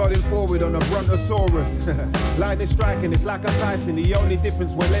 Non-conformist plodding forward on a brontosaurus. Lightning striking, it's like I'm Tyson. The only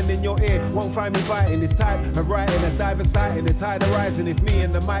difference when lending your ear won't find me biting. This type of writing as diverse sighting, the tide arising. If me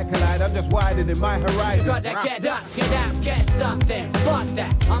and the mic collide, I'm just wider than my horizon. You gotta get up, get out, get something. Fuck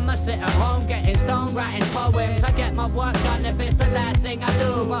that. I'ma sit at home getting stoned, writing poems. I get my work done if it's the last thing I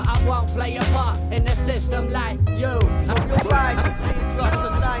do. But I won't play a part in the system like you. From your rise until it drops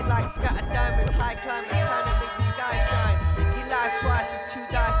online like scattered diamonds. High climbers trying to make the sky shine. You live twice with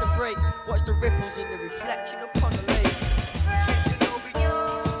 2 dice a break. Watch the ripples in the reflection upon the lake.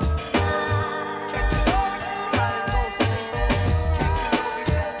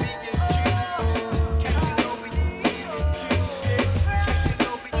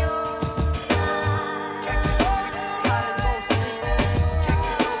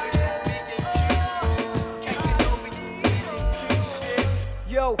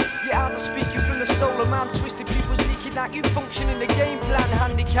 Yo, your eyes are speaking from the soul of man. Twisted pupils leaking like you function in the game plan.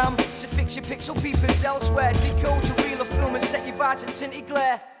 Handycam, so fix your pixel peepers elsewhere. Decode your reel of film and set your visor tinted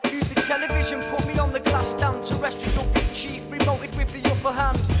glare. Use the television, put me on the glass stand. Terrestrial beat chief, remoted with the upper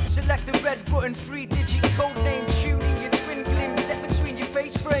hand. Select the red button, 3-digit code name. Tuning your twin glimpse set between your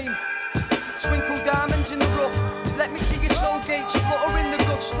face frame. Twinkle diamonds in the rough. Let me see your soul gates flutter in the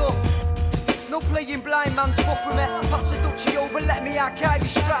good stuff. No playing blind man's buff with me. Pass the duchy over, let me archive your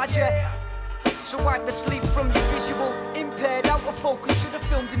strategy. So wipe the sleep from your visual. Impaired, out of focus, should have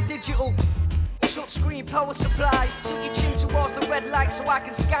filmed in digital. Shut screen power supplies. Tilt your chin towards the red light so I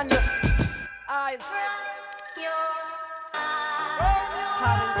can scan you. eyes.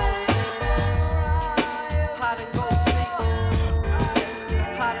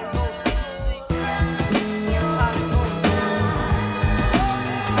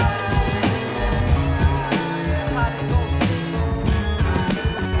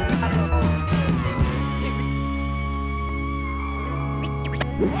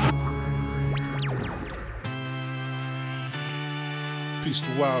 Peace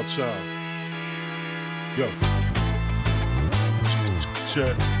to Wild Child. Yo.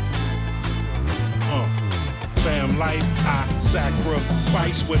 Check. Fam life, I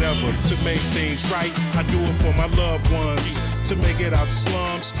sacrifice whatever to make things right. I do it for my loved ones, to make it out the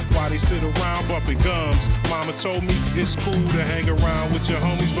slums while they sit around bumping gums. Mama told me it's cool to hang around with your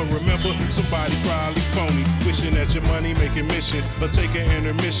homies, but remember, somebody probably phony, wishing that your money making mission or take an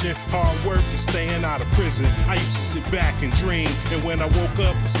intermission. Hard work and staying out of prison. I used to sit back and dream, and when I woke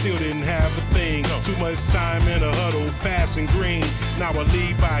up, I still didn't have a thing. Too much time in a huddle, passing green. Now I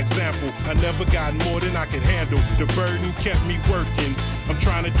lead by example. I never got more than I could handle. The burden kept me working. I'm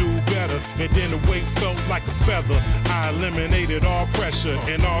trying to do better, and then the weight felt like a feather. I eliminated all pressure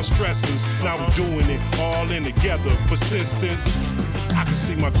and all stresses. Now we're doing it all in together. Persistence. I can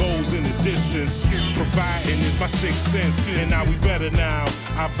see my goals in the distance. Providing is my sixth sense, and now we better now.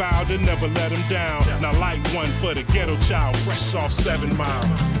 I vow to never let them down. Now light one for the ghetto child, fresh off 7 Mile.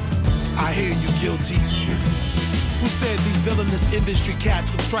 I hear you guilty. Who said these villainous industry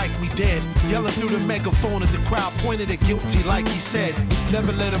cats would strike me dead? Yelling through the megaphone at the crowd, pointed at guilty like he said.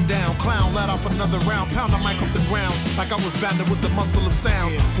 Never let him down, clown, let off another round. Pound the mic off the ground, like I was banded with the muscle of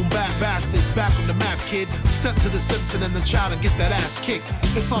sound. Boom bap bastards, back on the map, kid. Step to the Simpson and the child and get that ass kicked.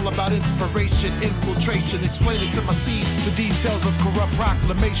 It's all about inspiration, infiltration. Explain it to my seeds, the details of corrupt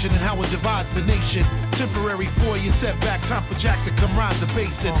proclamation and how it divides the nation. Temporary 4-year setback, time for Jack to come ride the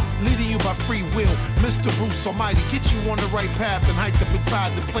basin. Leading you by free will, Mr. Bruce Almighty. Get you on the right path and hyped up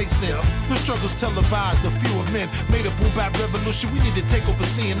inside the place. In the struggle's televised, a few of men made a boom bap revolution. We need to take over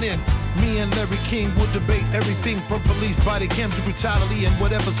CNN. Me and Larry King will debate everything from police body cams to brutality and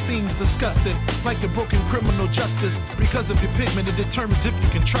whatever seems disgusting. Like the broken criminal justice. Because of your pigment, it determines if you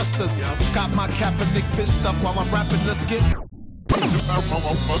can trust us. Got my Kaepernick fist up while I'm rapping. Let's get.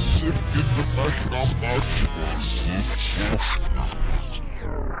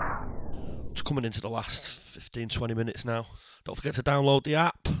 It's coming into the last 15-20 minutes now. Don't forget to download the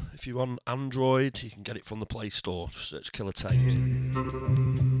app. If you're on Android, you can get it from the Play Store. Just search Killer Tapes.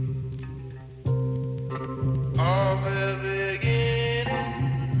 All the beginning,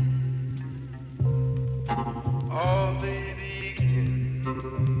 all the beginning,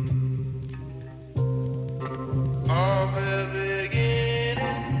 all the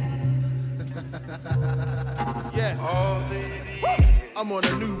beginning, yeah. All the beginning. I'm on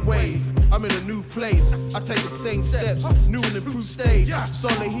a new wave, I'm in a new place. I take the same steps, new and improved stage.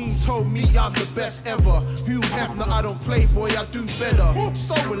 Solehin told me I'm the best ever. Hugh Hefner, I don't play, boy, I do better.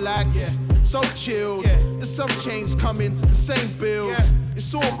 So relaxed, so chilled. There's some change coming, the same bills.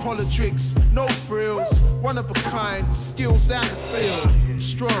 It's all politics, no frills. One of a kind, skills out the field.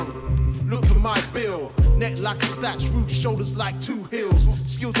 Strong, look at my bill. Neck like a thatched roof, shoulders like 2 hills.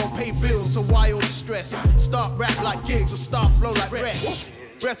 Skills don't pay bills, so why all the stress? Start rap like gigs or start flow like rap.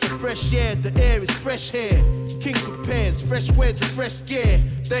 Breath of fresh air, the air is fresh hair. King prepares, fresh words and fresh gear.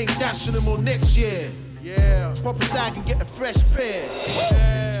 They ain't dashing them on next year. Yeah, pop a tag and get a fresh pair.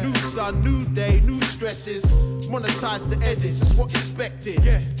 New sun, new day, new stresses. Monetize the edits, it's what expected.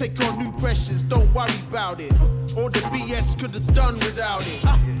 Take on new pressures, don't worry about it. All the BS could have done without it.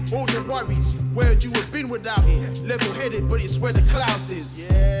 All the worries, where'd you have been without it? Level-headed, but it's where the clouds is.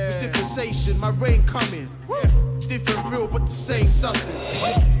 The different sensation, my rain coming. Different feel, but the same substance.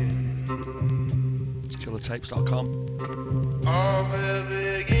 It's killertapes.com. All the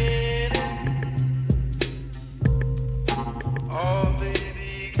beginning, all the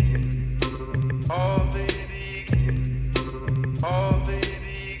beginning, all the beginning, all the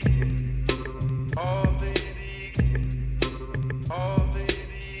beginning, all the beginning, all the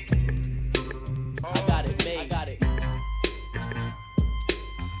beginning. I got it made. I got it.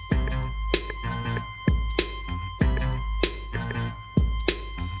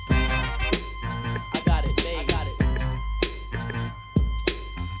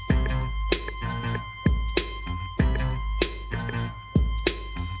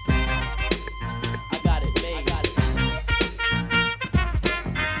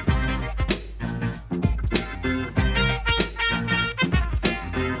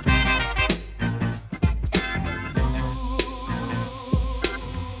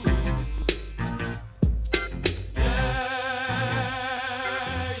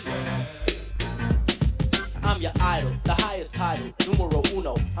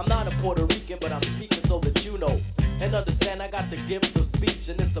 reach,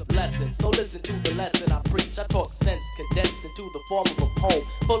 and it's a blessing. So listen to the lesson I preach. I talk sense condensed into the form of a poem,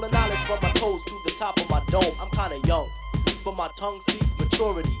 full of knowledge from my toes to the top of my dome. I'm kinda young, but my tongue speaks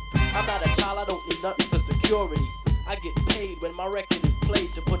maturity. I'm not a child, I don't need nothing for security. I get paid when my record is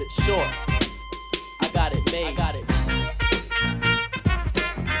played, to put it short. I got it made. I got it.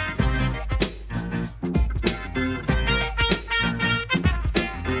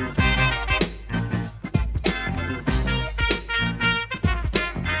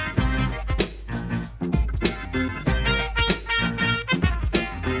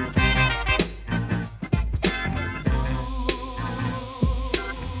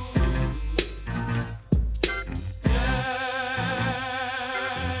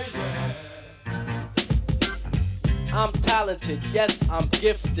 I'm talented, yes, I'm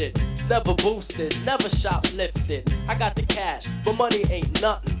gifted. Never boosted, never shoplifted. I got the cash, but money ain't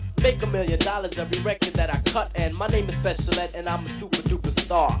nothing. Make $1 million every record that I cut, and my name is Special Ed, and I'm a super duper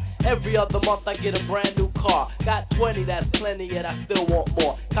star. Every other month I get a brand new car. Got 20, that's plenty, yet I still want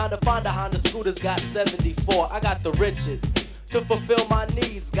more. Kinda find a Honda Scooters, got 74. I got the riches to fulfill my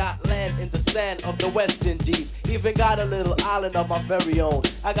needs. Got land in the sand of the West Indies. Even got a little island of my very own.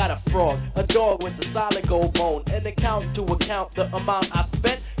 I got a frog, a dog with a solid gold bone. An account to account the amount I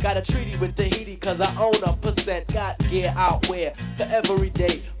spent. Got a treaty with Tahiti cause I own a percent. Got gear out where for every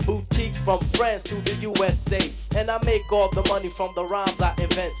day. Boutiques from France to the USA. And I make all the money from the rhymes I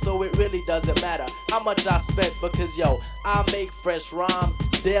invent. So it really doesn't matter how much I spent, because yo, I make fresh rhymes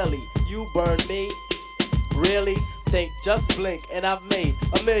daily. You burn me? Really? Think, just blink, and I've made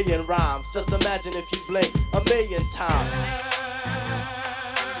 1 million rhymes. Just imagine if you blink 1 million times.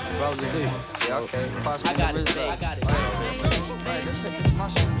 Bro, see. Yeah, okay. I got it, I got it. Alright, let's hit this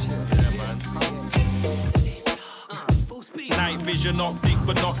mushroom shit. Yeah, man. Night vision, optic,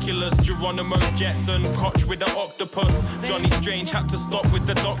 binoculars, Geronimo Jetson, Koch with the octopus. Johnny Strange had to stop with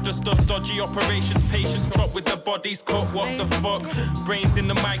the doctor stuff. Dodgy operations, patients drop with the bodies cut. What the fuck? Brains in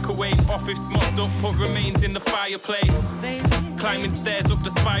the microwave, office smocked up, put remains in the fireplace. Climbing stairs up the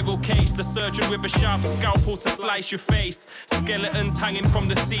spiral case, the surgeon with a sharp scalpel to slice your face. Skeletons hanging from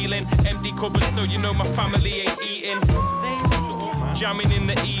the ceiling, empty cupboards so you know my family ain't eating. Jamming in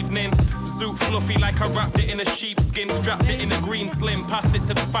the evening, suit fluffy like I wrapped it in a sheepskin. Strapped it in a green slim, passed it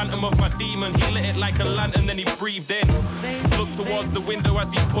to the phantom of my demon. He lit it like a lantern, then he breathed in. Looked towards the window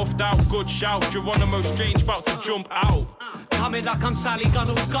as he puffed out. Good shout, Geronimo Strange about to jump out. Coming like I'm Sally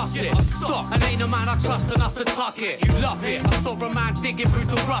Gunnell's gossip. Stop, and ain't a man I trust enough to tuck it. You love it. I saw a man digging through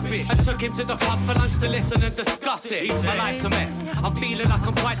the rubbish. I took him to the pub for lunch to listen and discuss it. My life's a mess. I'm feeling like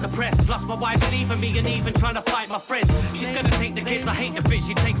I'm quite depressed. Plus my wife's leaving me and even trying to fight my friends. She's gonna take the kids. I hate the bitch.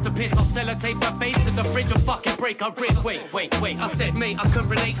 She takes the piss. I'll sellotape her face to the fridge and fucking break her ribs. Wait. I said, mate, I can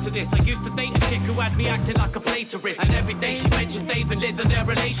relate to this. I used to date a chick who had me acting like a plagiarist. And every day she mentioned Dave and Liz and their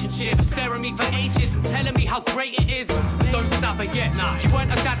relationship. Staring me for ages and telling me how great it is. Don't stop it yet, nah. You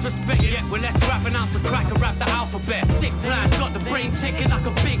weren't a dad's respect yet. Well, let's grab an ounce of crack and rap the alphabet. Sick plan, got the brain ticking like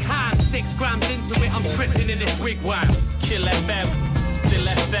a big hand. 6 grams into it, I'm tripping in this wigwam. Chill FM, still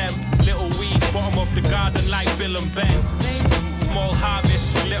FM. Little weed, bottom of the garden like Bill and Ben. Small harvest,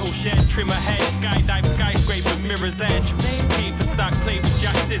 little shed, trim a hedge. Skydive skyscrapers, mirror's edge. Paper stack, play with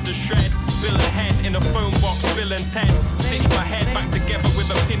jack, scissors, shred. Bill ahead in a phone box, Bill and Ted. Stitch my head back together with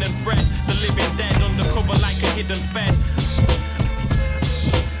a pin and thread. The living dead undercover like a hidden fed.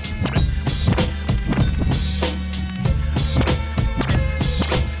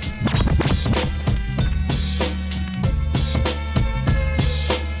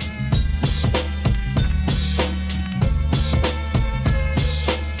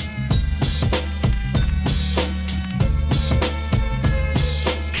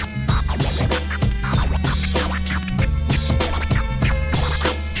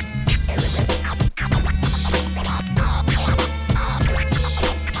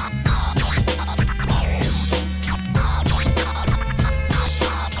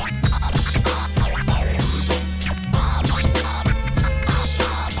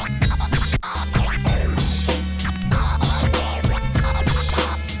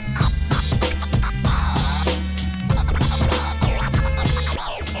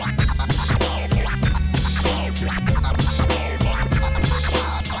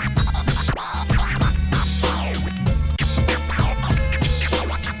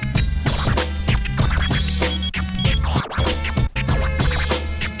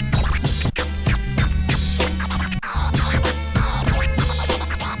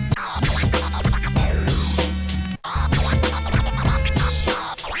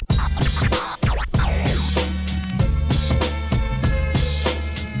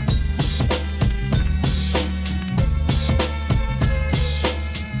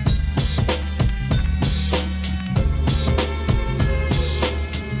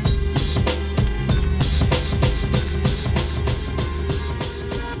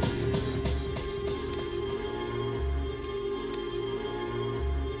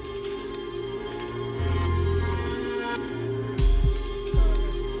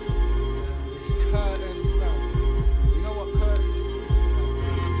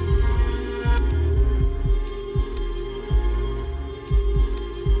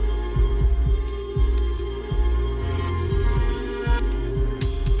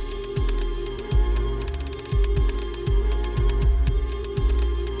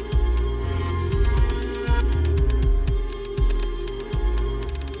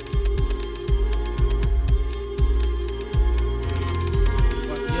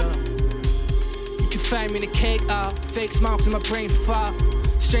 trying me the cake out. Fake smiles in my brain far.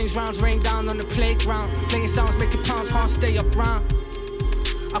 Strange rounds rain down on the playground. Playing sounds making pounds, can't stay up round.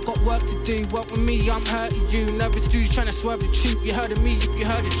 I got work to do, work with me, I'm hurting you. Nervous dudes trying to swerve the truth. You heard of me if you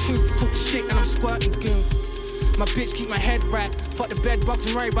heard the truth. Talk shit and I'm squirting goon. My bitch keep my head right. Fuck the bed bugs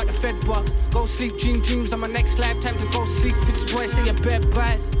and worry about the fed bugs. Go sleep, dreams on my next life. Time to go sleep, bitch boy, say your bed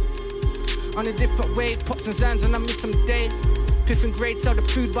buys. On a different wave, pops and zans and I miss some days. Piffin grade, sell the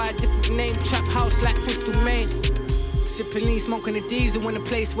food by a different name. Trap house like Crystal Maze. Sipping lean, smoking a diesel in a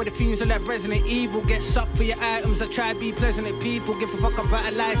place where the fumes are like Resident Evil. Get sucked for your items, I try to be pleasant at people. Give a fuck about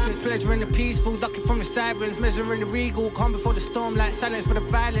a license, pleasure in the peaceful. Ducking from the sirens, measuring the regal. Calm before the storm, like silence for the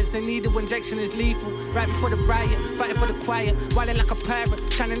violence. The needle injection is lethal. Right before the riot, fighting for the quiet. Wilding like a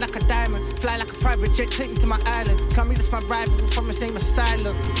pirate, shining like a diamond. Fly like a private jet, take me to my island. Tell me this my rival from the same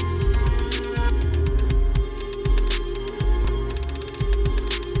asylum.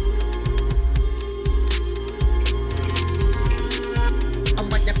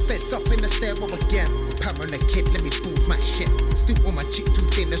 Up in the stairwell again. Paranoid kid, let me prove my shit. Still on my cheek, 2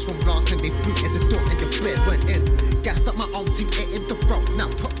 dinners from last time they blew at the door and the bed went in. Gassed up my arm team, in the frogs. Now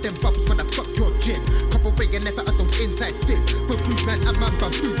pop them bubbles when I fuck your gin. Pop away and never at those inside fit. But blue man, I'm man,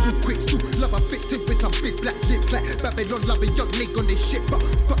 bamboo, so quick. Still love a victim with some big black lips. Like Babylon, love a young nigga on this shit. But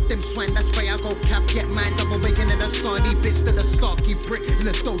fuck them swine, that's why I go calf. Get mine, double bacon and a sardy bitch to the sarky brick. In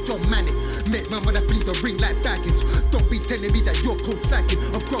a dojo manic. Make man when I flee the ring like baggage. Don't be telling me that you're cold sacking.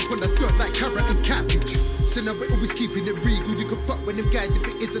 I'm grown from the dirt like carrot and cabbage. So now we're always keeping it regal. You can fuck with them guys if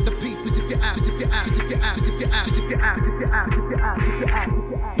it isn't the people. If you're out, if you're out, if you're out, if you're out, if you're out, if you're out, if you're out, if you're out,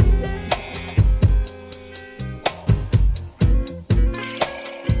 if you're out.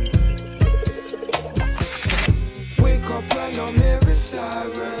 Wake up and I'm hearing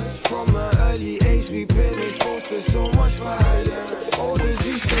sirens. From an early age we've been exposed to so much violence. Olders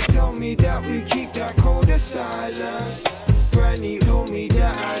used to tell me that we keep that code of silence. Granny told me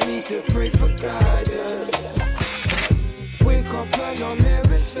that I need to pray for guidance. Wake up and I'm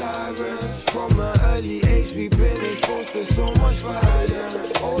hearing sirens. From an early age we've been exposed to so much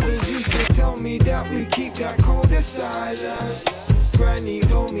violence. Olders used to tell me that we keep that code of silence. Granny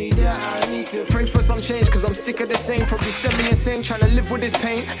told me that I need to pray for some change, cause I'm sick of the same. Probably send me insane, trying to live with this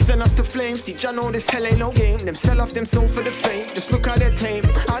pain. Send us to flames, teach I know this hell ain't no game. Them sell off them soul for the fame, just look how they're tame.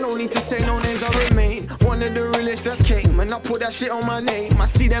 I don't need to say no names, I remain one of the realest that came. And I put that shit on my name, I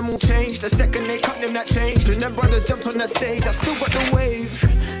see them all change. The second they cut them that changed. And them brothers jumped on the stage, I still got the wave.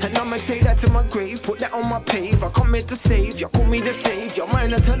 And I'ma take that to my grave, put that on my pave. I come here to save, you call me the savior.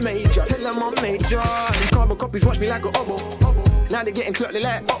 Minor to major, tell them I'm major. These carbon copies watch me like a oboe. Now they getting clocked, they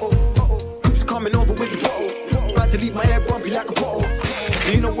like, Coops coming over with the bottle. About to leave my head bumpy like a bottle.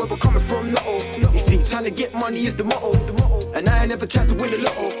 Do you know where we're coming from? No. You see, trying to get money is the motto. And I ain't never tried to win the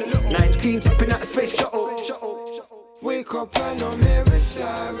lotto. 19 jumping out of space shuttle. Wake up and I'm hearing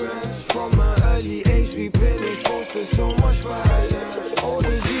sirens. From an early age we've been exposed to so much violence.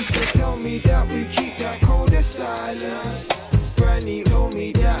 Olders used to tell me that we keep that code of silence. Granny told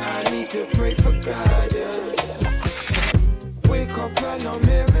me that I need to pray for guidance. Wake up and I'm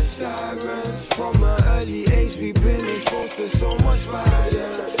hearing sirens. From an early age we've been exposed to so much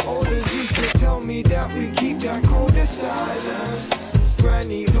violence. Olders used to tell me that we keep that code of silence.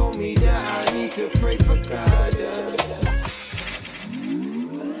 Granny told me that I need to pray for guidance.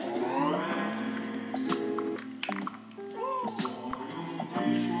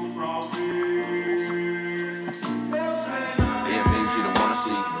 Hear things you don't wanna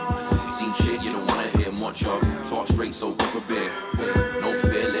see. Seen shit you don't wanna hear much of. Talk straight, so grip a beer. No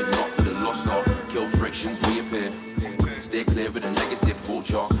fear, live not for the lost or kill frictions reappear. Stay clear with a negative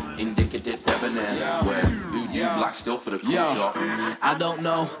culture. Indicative debonair. Where voodoo black still for the culture. I don't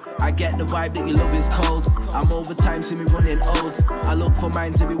know, I get the vibe that your love is cold. I'm over time, see me running old. I look for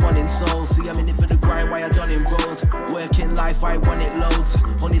mine to be one in soul. See, I'm in it for the grind, why I done enrolled. Working life, I want it loads.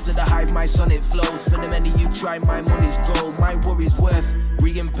 Honey to the hive, my son it flows. For the many you try, my money's gold. My worry's worth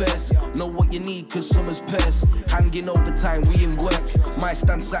reimburse. Know what you need, cause summer's purse. Hanging over time, we in work. My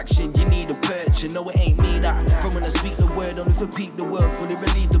stance action, you need a perch. You know it ain't me that. From when I speak the word, only for peak the world. Fully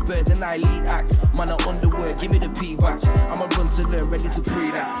relieve the burden, I lead act. Man, I underwork, give me the P back. I'ma run to learn, ready to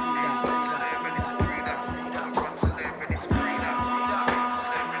pre that.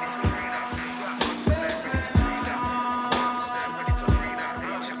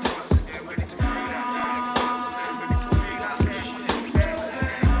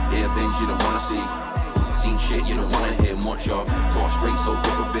 You don't wanna see. Seen shit you don't wanna hear much of. Talk straight, so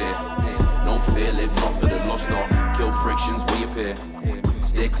grip a beer. No fear, live not for the lost or kill frictions reappear.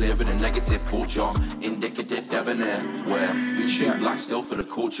 Stay clear of the negative culture, indicative debonair. Where things shoot black still for the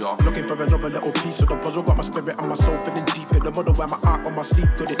culture. Looking for another little piece of the puzzle. Got my spirit and my soul feeling deep in the muddle. Where my art on my sleep.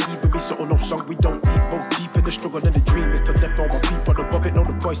 Couldn't even be subtle, no song we don't eat. Both deep in the struggle and the dream is to lift all my people above it. Know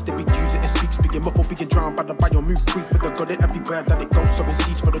the voice that we use it speaks. Being muffled, being drowned by the bio. Move free for the good in everywhere that it goes. Sowing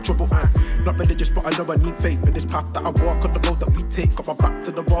seeds for the trouble. Not religious, but I know I need faith in this path that I walk. On the road that we take. Got my back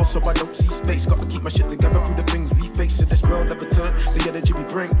to the wall so I don't see space. Gotta keep my shit together through the things we face. In this world never turn. The energy we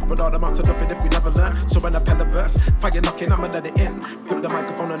bring, but all amount to nothing if we never learn. So when I pen a verse, fire knocking, I'ma let it in. Grip the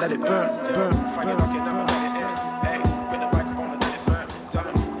microphone and let it burn, burn. Fire knocking, I'ma let it in. Hey, grip the microphone and let it burn.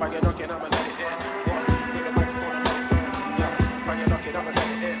 Done. Fire knocking, I'ma let it in. One, grip the microphone and let it burn. Yeah, fire knocking, I'ma let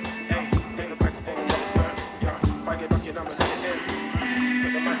it in. Hey, grip the microphone and let it burn. Yeah, fire knocking, I'ma let it in.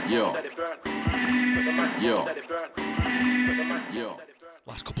 Grip the microphone and let it burn. Grip the microphone and let it burn. Grip the microphone.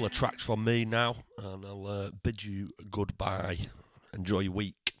 Last couple of tracks from me now, and I'll bid you goodbye. Enjoy your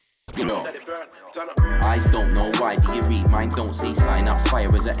week. Yo. Eyes don't know why do you read, mine don't see sign-ups,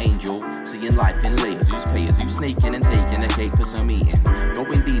 fire as an angel, seeing life in layers, who's payers, who's snaking and taking a cake for some eating,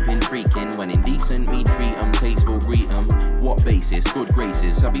 going deep in freaking, when indecent me treat 'em, tasteful greet 'em, what basis, good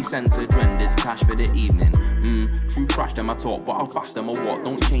graces, I'll be centered, rendered, cash for the evening, true trash them I talk, but I'll fast them or what,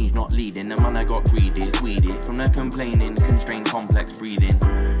 don't change, not leading, the man I got greedy, weedy, from the complaining, constrained complex breeding,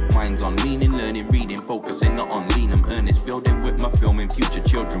 minds on meaning, learning, reading, focusing not on lean, I'm earnest, building with my filming, future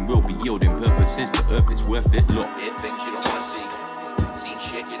children will be yielding purposes to earth, it's worth it. Look, hear things you don't wanna see, seen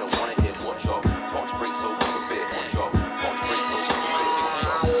shit you don't wanna hear much of. Talk straight so good a bit much of. Talk straight so good a bit much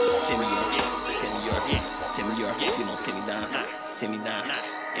of. Timmy, you know Timmy down, Timmy down,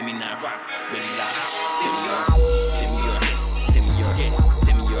 Emmy now, really loud. Timmy, you know Timmy down,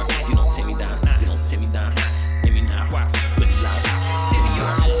 Emmy now, really loud.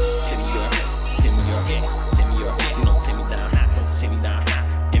 Timmy, you know Timmy down,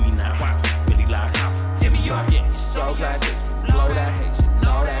 Emmy now, really loud. Timmy, you're so classic, blow that hate, you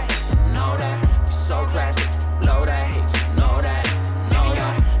know that, you're so classic, blow that hate, you know that,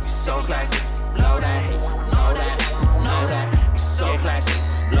 you're so classic, blow that hate, you know that, you're so classic,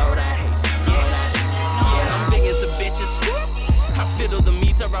 blow that hate, you know that. Yeah, I'm big into bitches. I fiddle the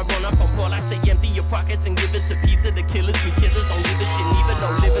meter, I run up on Paul, I say empty your pockets and give it to pizza. The killers be killers, don't give a shit, neither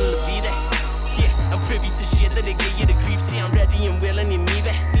don't live in La Vida. Yeah, I'm privy to shit that they give you the creep. See, I'm ready and willing and need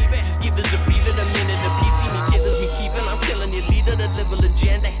it. Just give us a breather, a minute, a piece. See me killers, me keeping. I'm killing your leader, the liberal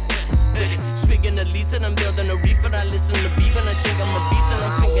agenda. Swigging the leads and I'm building a reefer. I listen to Bieber and I think I'm a beast and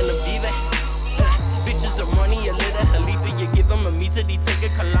I'm thinking of Beaver. Bitches are money, a little Khalifa. You give them a meter, they take a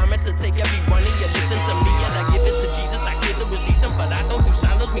kilometer. Take every one of you, listen to me and I give it to Jesus. That kid that was decent, but I don't do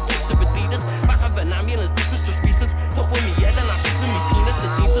sandals, me kicks of Adidas. I have an ambulance, this was just recent. Fuck with me, yeah, then I fuck with me penis. The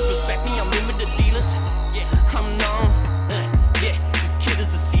scenes disrespect me, I'm in with the dealers. I'm known, yeah, this kid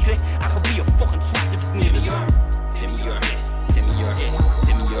is a secret. I could be a fucking twat if it's needed. Timmy, you know Timmy down,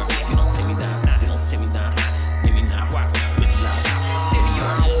 Timmy now, really loud. Timmy, you know Timmy down, Emmy now, really loud. Timmy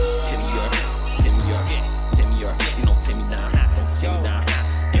down, Emmy now, really loud. Timmy down, Emmy now, really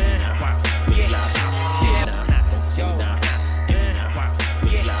loud.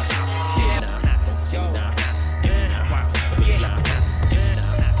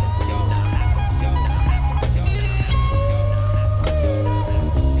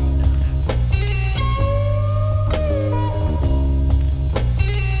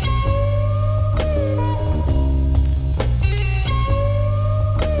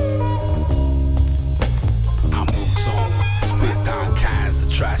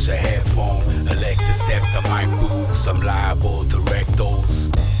 Trash a headphone, elect to step the mic booths. I'm liable to wreck those.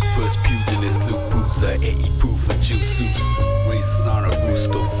 First pugilist, Luke Bruiser, 80 proof of juice. Raisins on a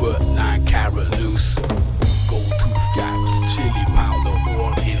rooster foot, 9 carat loose. Gold tooth gaps, chili powder,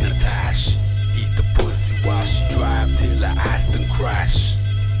 or in a tash. Eat the pussy while she drive till the Aston crash.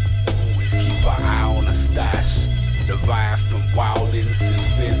 Always keep her eye on a stash. The vibe from Wildin since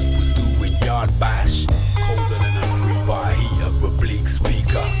Fist was doing yard bash. Colder than a 3-bar heater, oblique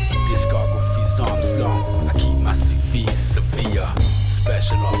speaker. Discography's arms long, I keep my CV severe.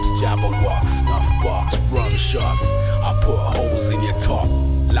 Special ops, jabberwock, snuff box, rum shots. I put holes in your top,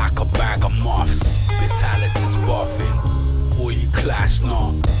 like a bag of moths. Vitality's buffing, all you clash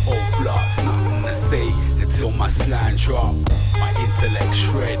not. Old blocks, nothing to say until my slang drop. My intellect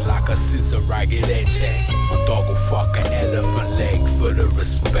shred like a scissor ragged edge. My dog will fuck an elephant leg for the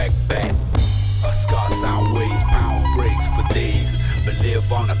respect bet. A scar sound waves, pound breaks for days, but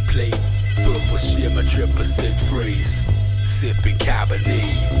live on a plate. Purple shimmer, triple sig freeze. Sipping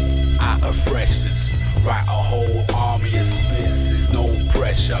Cabernet, out of freshers. Write a whole army of spits, it's no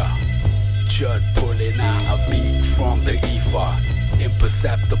pressure. Judd pulling out a beat from the ether. In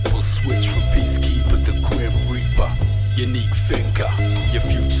imperceptible switch from peacekeeper to grim reaper. Unique thinker, your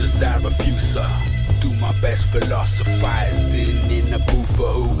future's Zarathustra. Do my best philosophize, sitting in a booth for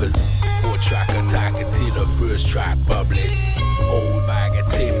Ubers. 4-track attack until the first track published. Old magazine